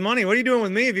 time is money. What are you doing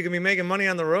with me if you can be making money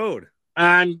on the road?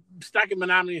 I'm stuck in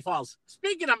Menominee Falls.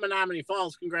 Speaking of Menominee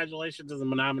Falls, congratulations to the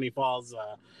Menominee Falls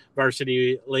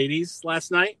varsity ladies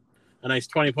last night. A nice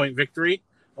 20-point victory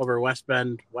over West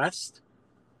Bend West.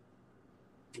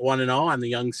 1-0 on the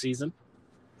young season.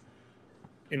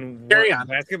 In Carry on.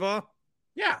 Basketball?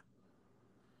 Yeah.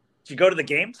 Did you go to the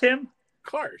game, Tim?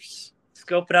 Of course.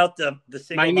 Scoping out the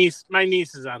single. My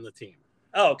niece is on the team.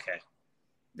 Oh, okay.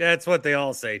 That's what they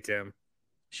all say, Tim.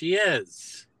 She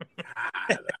is.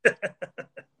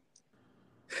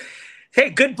 Hey,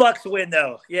 good Bucks win,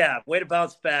 though. Yeah, way to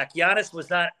bounce back. Giannis was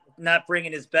not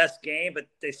bringing his best game, but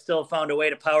they still found a way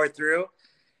to power through.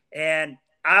 And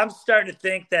I'm starting to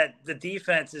think that the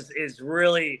defense is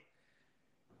really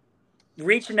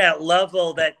reaching that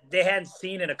level that they hadn't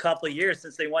seen in a couple of years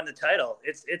since they won the title.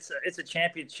 It's a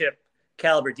championship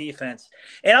caliber defense.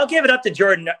 And I'll give it up to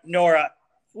Jordan Nora.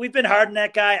 We've been hard on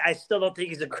that guy. I still don't think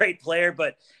he's a great player,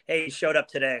 but hey, he showed up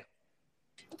today.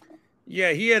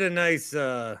 Yeah, he had a nice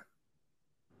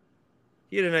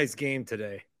game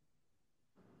today.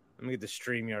 Let me get the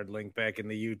StreamYard link back in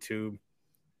the YouTube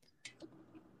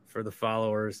for the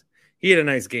followers. He had a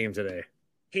nice game today.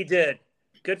 He did.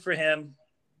 Good for him.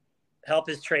 Help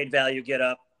his trade value get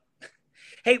up.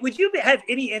 Hey, would you have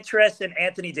any interest in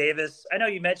Anthony Davis? I know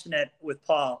you mentioned it with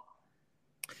Paul.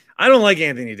 I don't like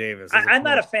Anthony Davis. I'm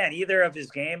not a fan either of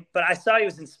his game, but I saw he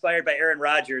was inspired by Aaron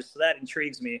Rodgers, so that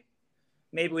intrigues me.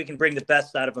 Maybe we can bring the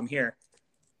best out of him here.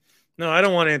 No, I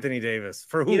don't want Anthony Davis.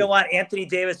 For who? You don't want Anthony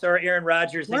Davis or Aaron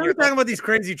Rodgers? Why are we talking about these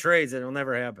crazy trades that will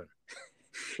never happen?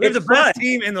 We have the best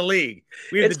team in the league.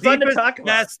 We have the deepest,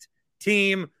 best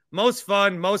team, most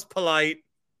fun, most polite.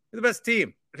 We're the best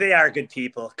team. They are good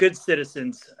people, good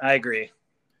citizens. I agree.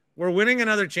 We're winning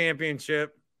another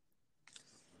championship.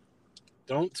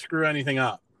 Don't screw anything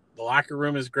up. The locker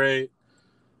room is great.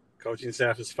 Coaching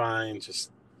staff is fine.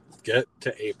 Just get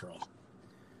to April.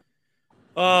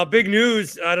 Big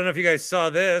news. I don't know if you guys saw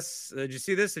this. Did you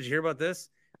see this? Did you hear about this?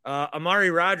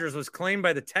 Amari Rodgers was claimed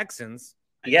by the Texans.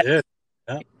 Yeah.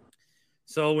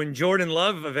 So when Jordan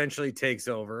Love eventually takes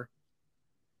over,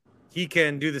 he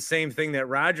can do the same thing that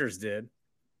Rodgers did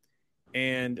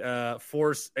and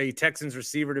force a Texans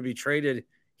receiver to be traded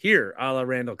here, a la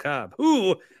Randall Cobb,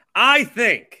 who I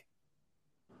think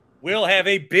will have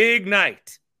a big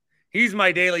night. He's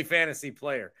my daily fantasy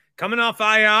player. Coming off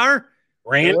IR,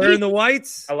 Randy? wearing the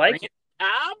whites. I like it.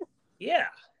 Yeah.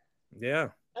 Yeah.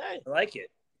 I like it.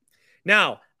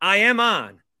 Now, I am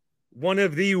on one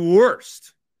of the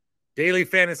worst daily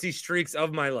fantasy streaks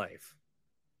of my life.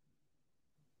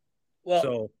 Well,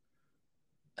 so,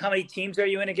 how many teams are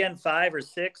you in again? 5 or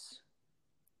 6?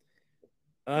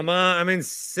 I'm in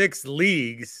 6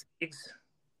 leagues.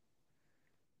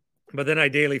 But then I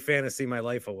daily fantasy my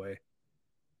life away.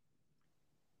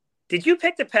 Did you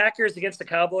pick the Packers against the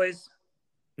Cowboys?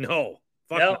 No.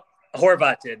 No.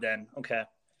 Horvath did then. Okay.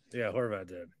 Yeah, Horvath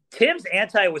did. Tim's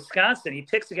anti-Wisconsin. He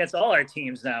picks against all our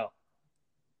teams now.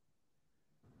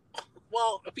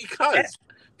 Well, because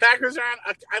Packers are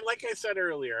on, like I said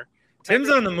earlier. Tim's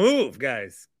on the move,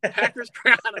 guys. Packers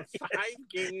are on a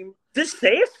 5-game. This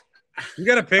safe? You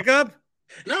got a pickup?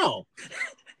 No.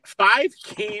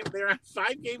 5-game. They're on a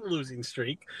 5-game losing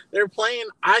streak. They're playing,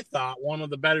 I thought, one of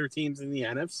the better teams in the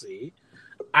NFC.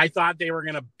 I thought they were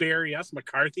going to bury us.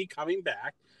 McCarthy coming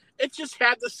back. It just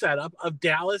had the setup of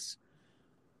Dallas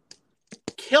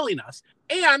killing us.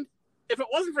 And if it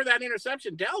wasn't for that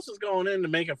interception, Dallas was going in to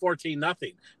make it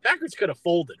 14-0. Packers could have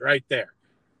folded right there.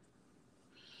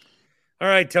 All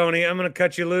right, Tony, I'm going to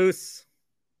cut you loose.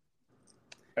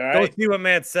 All right. Go see what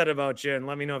Matt said about you and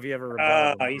let me know if you ever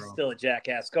rebuttal. Oh, he's still a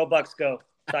jackass. Go Bucks, go.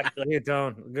 Talk to you later.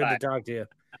 Tone. Good to talk to you.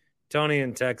 Tony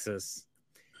in Texas.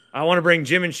 I want to bring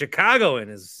Jim in Chicago in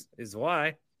is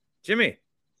why. Jimmy.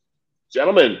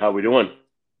 Gentlemen, how we doing?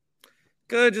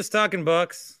 Good, just talking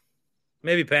Bucks.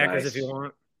 Maybe Packers Nice. if you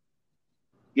want.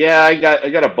 Yeah, I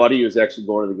got a buddy who's actually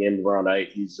going to the game tomorrow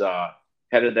night. He's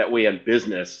headed that way on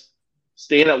business,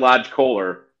 staying at Lodge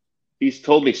Kohler. He's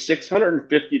told me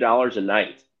 $650 a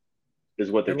night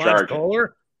is what they're charging.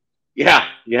 Kohler? Yeah.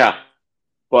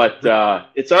 But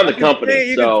it's on the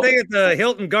company. You can stay at the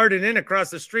Hilton Garden Inn across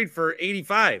the street for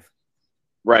 $85.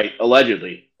 Right,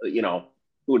 allegedly. You know,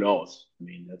 who knows? I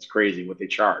mean, that's crazy what they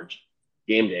charge.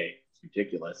 Game day. It's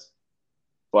ridiculous.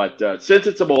 But since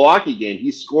it's a Milwaukee game,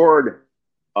 he scored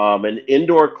an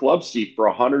indoor club seat for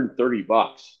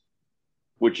 $130,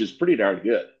 which is pretty darn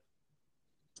good.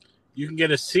 You can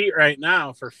get a seat right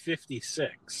now for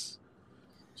 $56.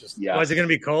 Yeah. Is it going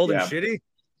to be cold and shitty?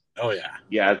 Oh, yeah.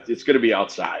 Yeah, it's going to be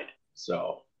outside.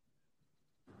 So.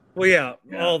 Well, yeah,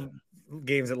 all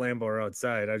games at Lambeau are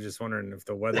outside. I was just wondering if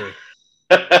the weather.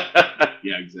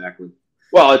 Yeah, exactly.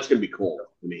 Well, it's going to be cold.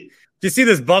 I mean. Do you see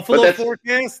this Buffalo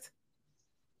forecast?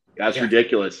 That's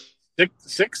ridiculous.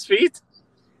 6 feet?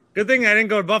 Good thing I didn't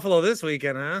go to Buffalo this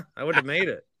weekend, huh? I would have made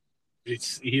it.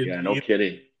 No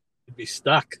kidding. You'd be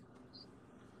stuck.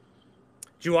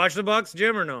 Did you watch the Bucks,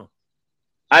 Jim, or no?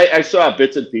 I saw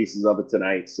bits and pieces of it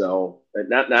tonight, so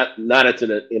not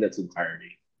in its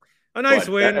entirety. A nice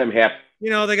win. I'm happy. You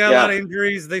know, they got a lot of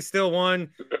injuries. They still won.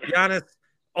 Giannis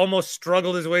almost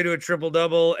struggled his way to a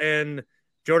triple-double, and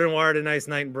Jordan Ward had a nice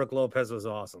night, and Brooke Lopez was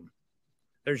awesome.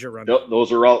 There's your run.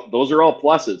 Those are all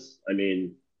pluses. I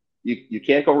mean, you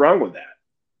can't go wrong with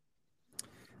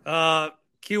that.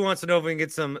 Q wants to know if we can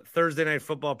get some Thursday night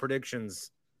football predictions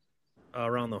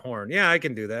around the horn. Yeah, I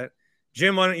can do that.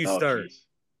 Jim, why don't you start? Geez.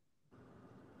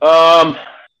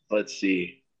 Let's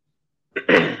see.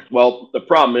 Well, the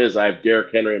problem is I have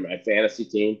Derrick Henry in my fantasy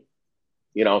team,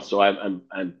 you know, so I'm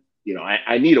you know,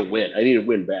 I need a win. I need a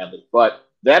win badly. But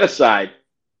that aside,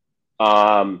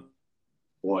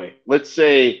 let's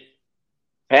say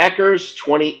Packers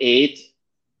 28,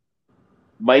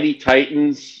 Mighty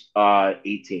Titans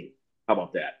 18. How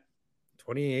about that?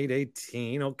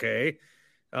 28-18. Okay.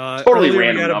 Totally Earlier we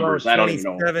random got numbers. about I don't even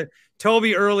know. 27.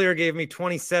 Toby earlier gave me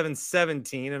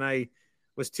 27-17, and I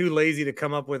was too lazy to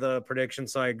come up with a prediction,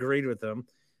 so I agreed with him.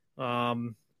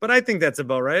 But I think that's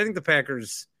about right. I think the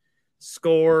Packers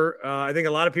score. I think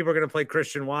a lot of people are going to play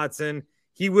Christian Watson.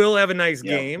 He will have a nice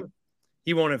game.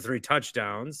 He won't have 3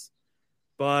 touchdowns,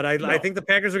 but I think the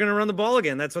Packers are going to run the ball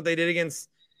again. That's what they did against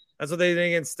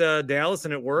Dallas,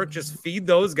 and it worked. Just feed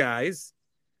those guys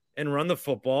and run the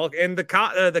football. And the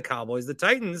Cowboys, the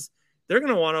Titans, they're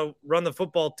going to want to run the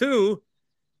football too.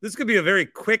 This could be a very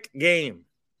quick game.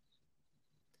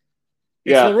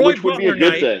 It's Leroy which would Butler be a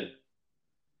good night. thing.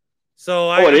 So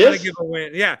I'm going to give a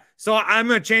win. Yeah. So I'm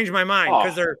going to change my mind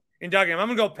because they're inducting him. I'm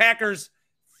going to go Packers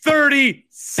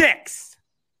 36.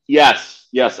 Yes.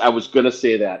 I was going to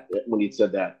say that when you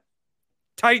said that.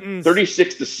 Titans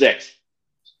 36-6.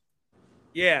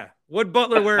 Yeah. What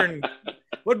Butler wearing?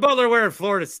 What Butler wearing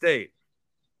Florida State?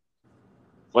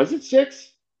 Was it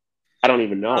 6? I don't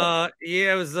even know.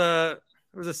 Yeah, it was a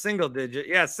single digit.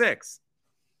 Yeah, 6.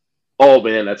 Oh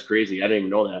man, that's crazy. I didn't even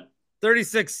know that.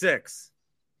 36-6.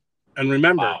 And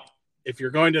remember, if you're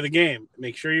going to the game,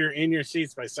 make sure you're in your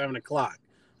seats by 7:00. I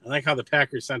like how the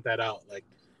Packers sent that out like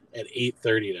at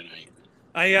 8:30 tonight.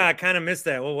 I kind of missed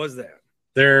that. What was that?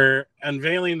 They're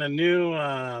unveiling the new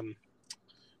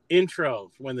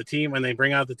intro when they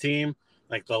bring out the team,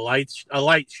 like a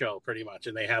light show pretty much,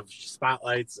 and they have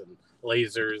spotlights and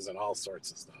lasers and all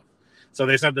sorts of stuff. So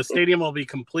they said the stadium will be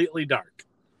completely dark.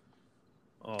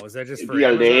 Oh, is that just for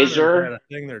a laser? Or is that a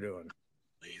thing they're doing?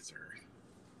 Laser.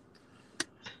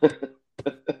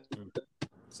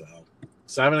 So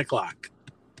 7:00.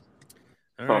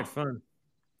 All right, fun.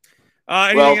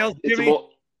 Anything else, Jimmy?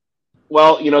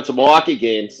 It's a Milwaukee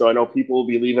game, so I know people will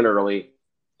be leaving early.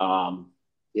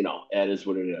 That is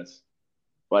what it is.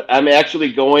 But I'm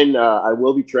actually going. I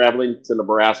will be traveling to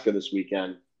Nebraska this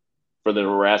weekend for the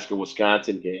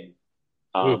Nebraska-Wisconsin game.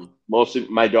 Mostly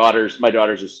my daughter's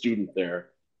a student there,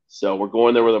 so we're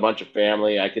going there with a bunch of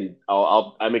family.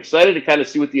 I'm excited to kind of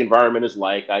see what the environment is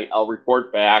like. I'll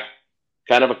report back.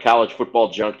 Kind of a college football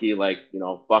junkie,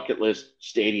 bucket list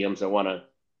stadiums I want to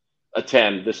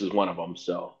attend. This is one of them,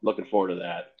 so looking forward to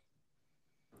that.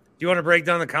 Do you want to break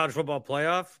down the college football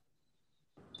playoff?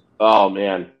 Oh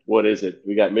man, what is it?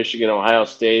 We got Michigan, Ohio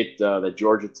State, the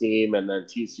Georgia team, and then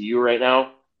TCU right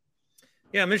now.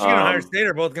 Yeah, Michigan and Ohio State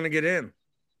are both going to get in.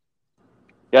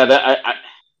 Yeah, that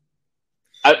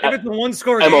if it's a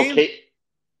one-score game, okay.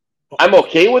 I'm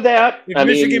okay with that. If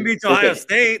Michigan beats Ohio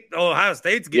State, Ohio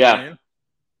State's getting in.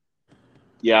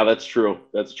 Yeah, that's true.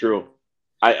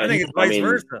 I think it's vice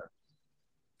versa.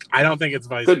 I don't think it's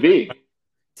vice versa. Could be.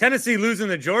 Tennessee losing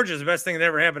to Georgia is the best thing that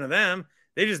ever happened to them.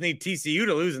 They just need TCU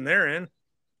to lose and they're in.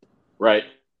 Right.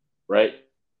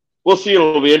 We'll see.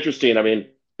 It'll be interesting. I mean,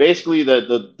 basically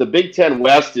the Big Ten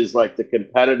West is like the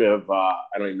competitive, I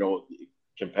don't even know,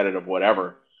 competitive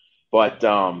whatever. But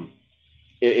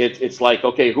it's like,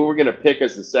 okay, who we're going to pick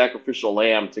as the sacrificial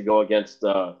lamb to go against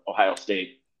Ohio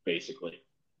State, basically.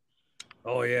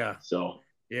 Oh, yeah. So.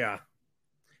 Yeah.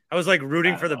 I was like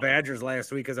rooting for the Badgers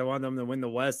last week because I wanted them to win the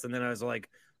West. And then I was like,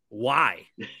 why?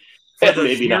 For the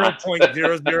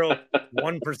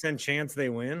 0.001% chance they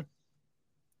win.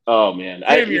 Oh man,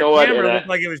 you know what? Camera looked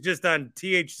like it was just on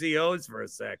THCOs for a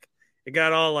sec. It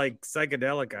got all like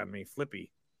psychedelic on me,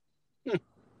 flippy. It's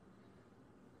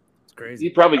crazy.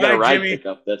 You probably got a ride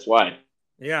pickup. That's why.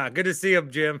 Yeah, good to see you,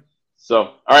 Jim. So,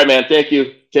 all right, man. Thank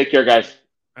you. Take care, guys.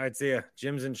 All right, see ya.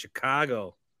 Jim's in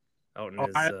Chicago. Out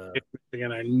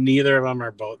in neither of them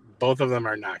are both of them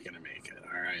are not going to make it.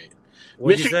 All right.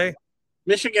 What'd you say?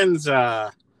 Michigan's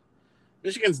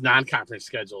non-conference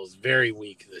schedule is very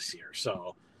weak this year.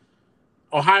 So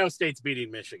Ohio State's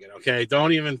beating Michigan. Okay,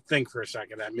 don't even think for a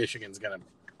second that Michigan's going to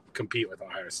compete with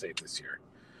Ohio State this year.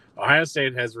 Ohio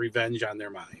State has revenge on their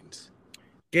mind.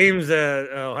 Games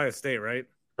at Ohio State, right?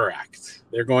 Correct.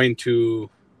 They're going to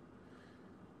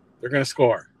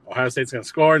score. Ohio State's going to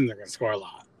score, and they're going to score a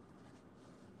lot.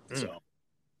 So.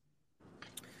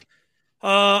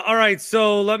 All right,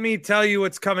 so let me tell you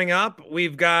what's coming up.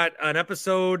 We've got an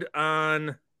episode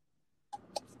on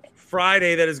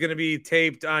Friday that is going to be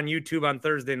taped on YouTube on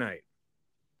Thursday night.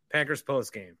 Packers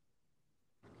post game.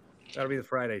 That'll be the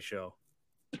Friday show.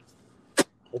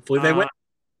 Hopefully they win.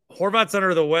 Horvat's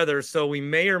under the weather, so we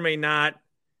may or may not.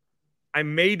 I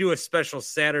may do a special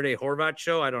Saturday Horvat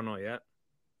show. I don't know yet.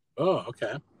 Oh,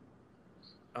 okay.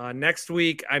 Next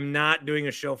week, I'm not doing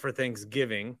a show for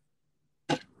Thanksgiving.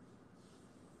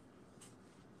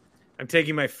 I'm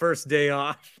taking my first day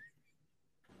off.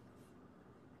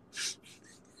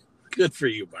 Good for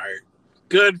you, Bart.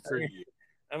 Good for you.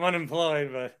 I'm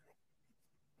unemployed, but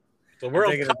the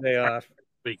World I'm taking a day off.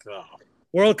 week, though.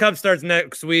 World Cup starts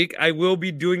next week. I will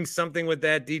be doing something with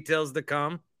that. Details to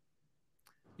come.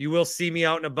 You will see me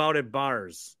out and about at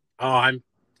bars. Oh, I'm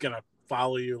gonna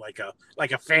follow you like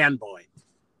a fanboy.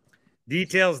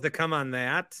 Details to come on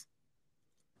that.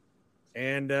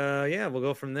 And we'll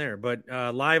go from there. But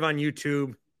live on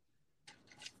YouTube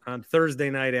on Thursday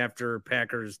night after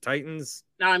Packers Titans.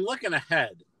 Now I'm looking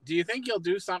ahead. Do you think you'll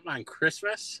do something on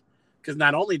Christmas? Because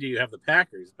not only do you have the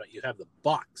Packers, but you have the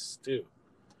Bucks too.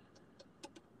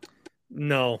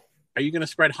 No. Are you going to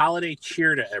spread holiday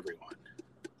cheer to everyone?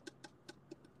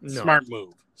 No. Smart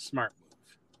move.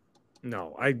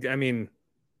 No. I mean,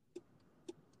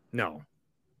 no.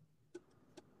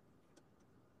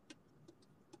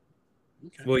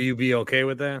 Okay. Will you be okay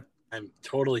with that? I'm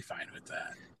totally fine with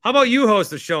that. How about you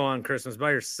host a show on Christmas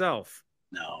by yourself?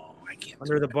 No, I can't.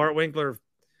 Under the Bart Winkler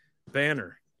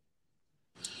banner.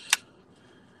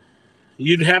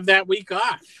 You'd have that week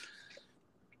off.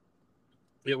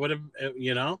 It would have,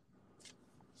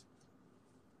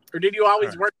 Or did you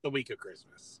always work the week of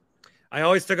Christmas? I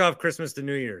always took off Christmas to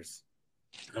New Year's.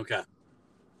 Okay.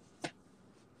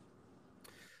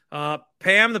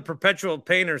 Pam, the perpetual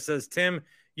painter, says, Tim,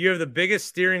 you have the biggest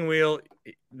steering wheel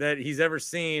that she's ever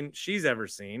seen.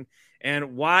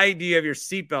 And why do you have your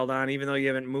seatbelt on even though you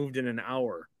haven't moved in an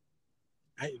hour?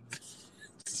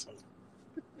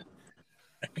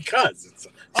 Because it's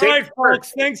all right,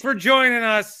 folks. Thanks for joining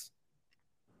us.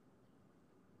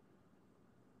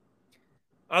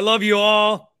 I love you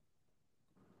all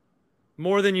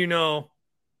more than you know.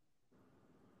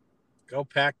 Go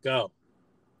Pack, go.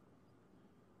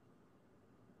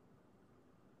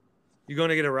 You going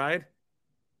to get a ride?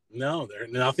 No,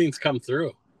 nothing's come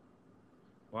through.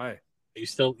 Why?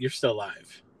 You're still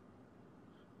live.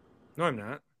 No, I'm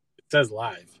not. It says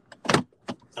live.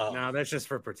 Oh. No, that's just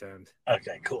for pretend.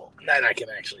 Okay, cool. Then I can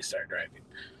actually start driving.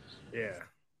 Yeah.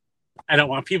 I don't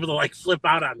want people to flip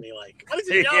out on me what is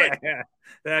he doing? Yeah,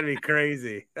 that'd be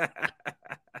crazy.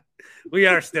 We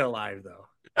are still live though.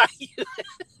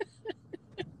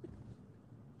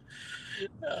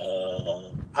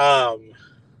 All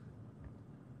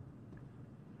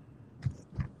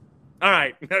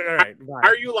right. Bye.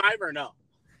 Are you live or no?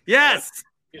 Yes.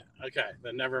 Yeah. Okay,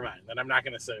 then never mind. Then I'm not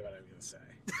going to say what I'm going to say.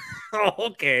 Oh,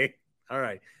 okay. All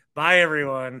right. Bye,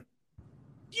 everyone.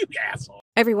 You asshole.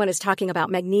 Everyone is talking about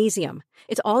magnesium.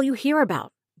 It's all you hear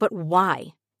about. But why?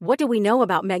 What do we know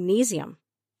about magnesium?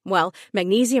 Well,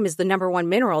 magnesium is the number one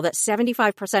mineral that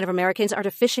 75% of Americans are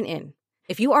deficient in.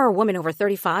 If you are a woman over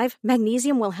 35,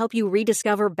 magnesium will help you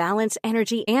rediscover balance,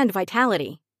 energy, and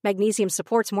vitality. Magnesium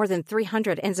supports more than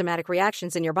 300 enzymatic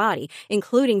reactions in your body,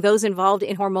 including those involved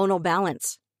in hormonal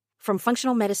balance. From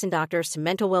functional medicine doctors to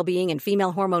mental well-being and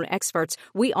female hormone experts,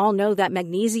 we all know that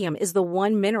magnesium is the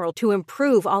one mineral to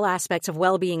improve all aspects of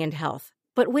well-being and health.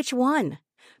 But which one?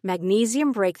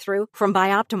 Magnesium Breakthrough from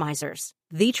Bioptimizers,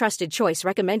 the trusted choice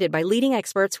recommended by leading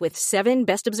experts with 7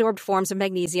 best-absorbed forms of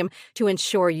magnesium to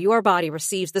ensure your body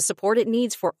receives the support it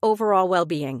needs for overall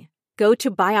well-being. Go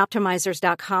to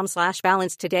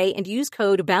bioptimizers.com/balance today and use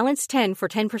code BALANCE10 for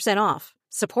 10% off.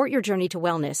 Support your journey to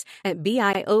wellness at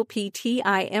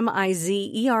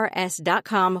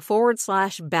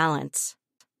bioptimizers.com/balance.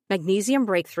 Magnesium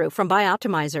Breakthrough from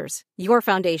Bioptimizers, your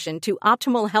foundation to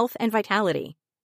optimal health and vitality.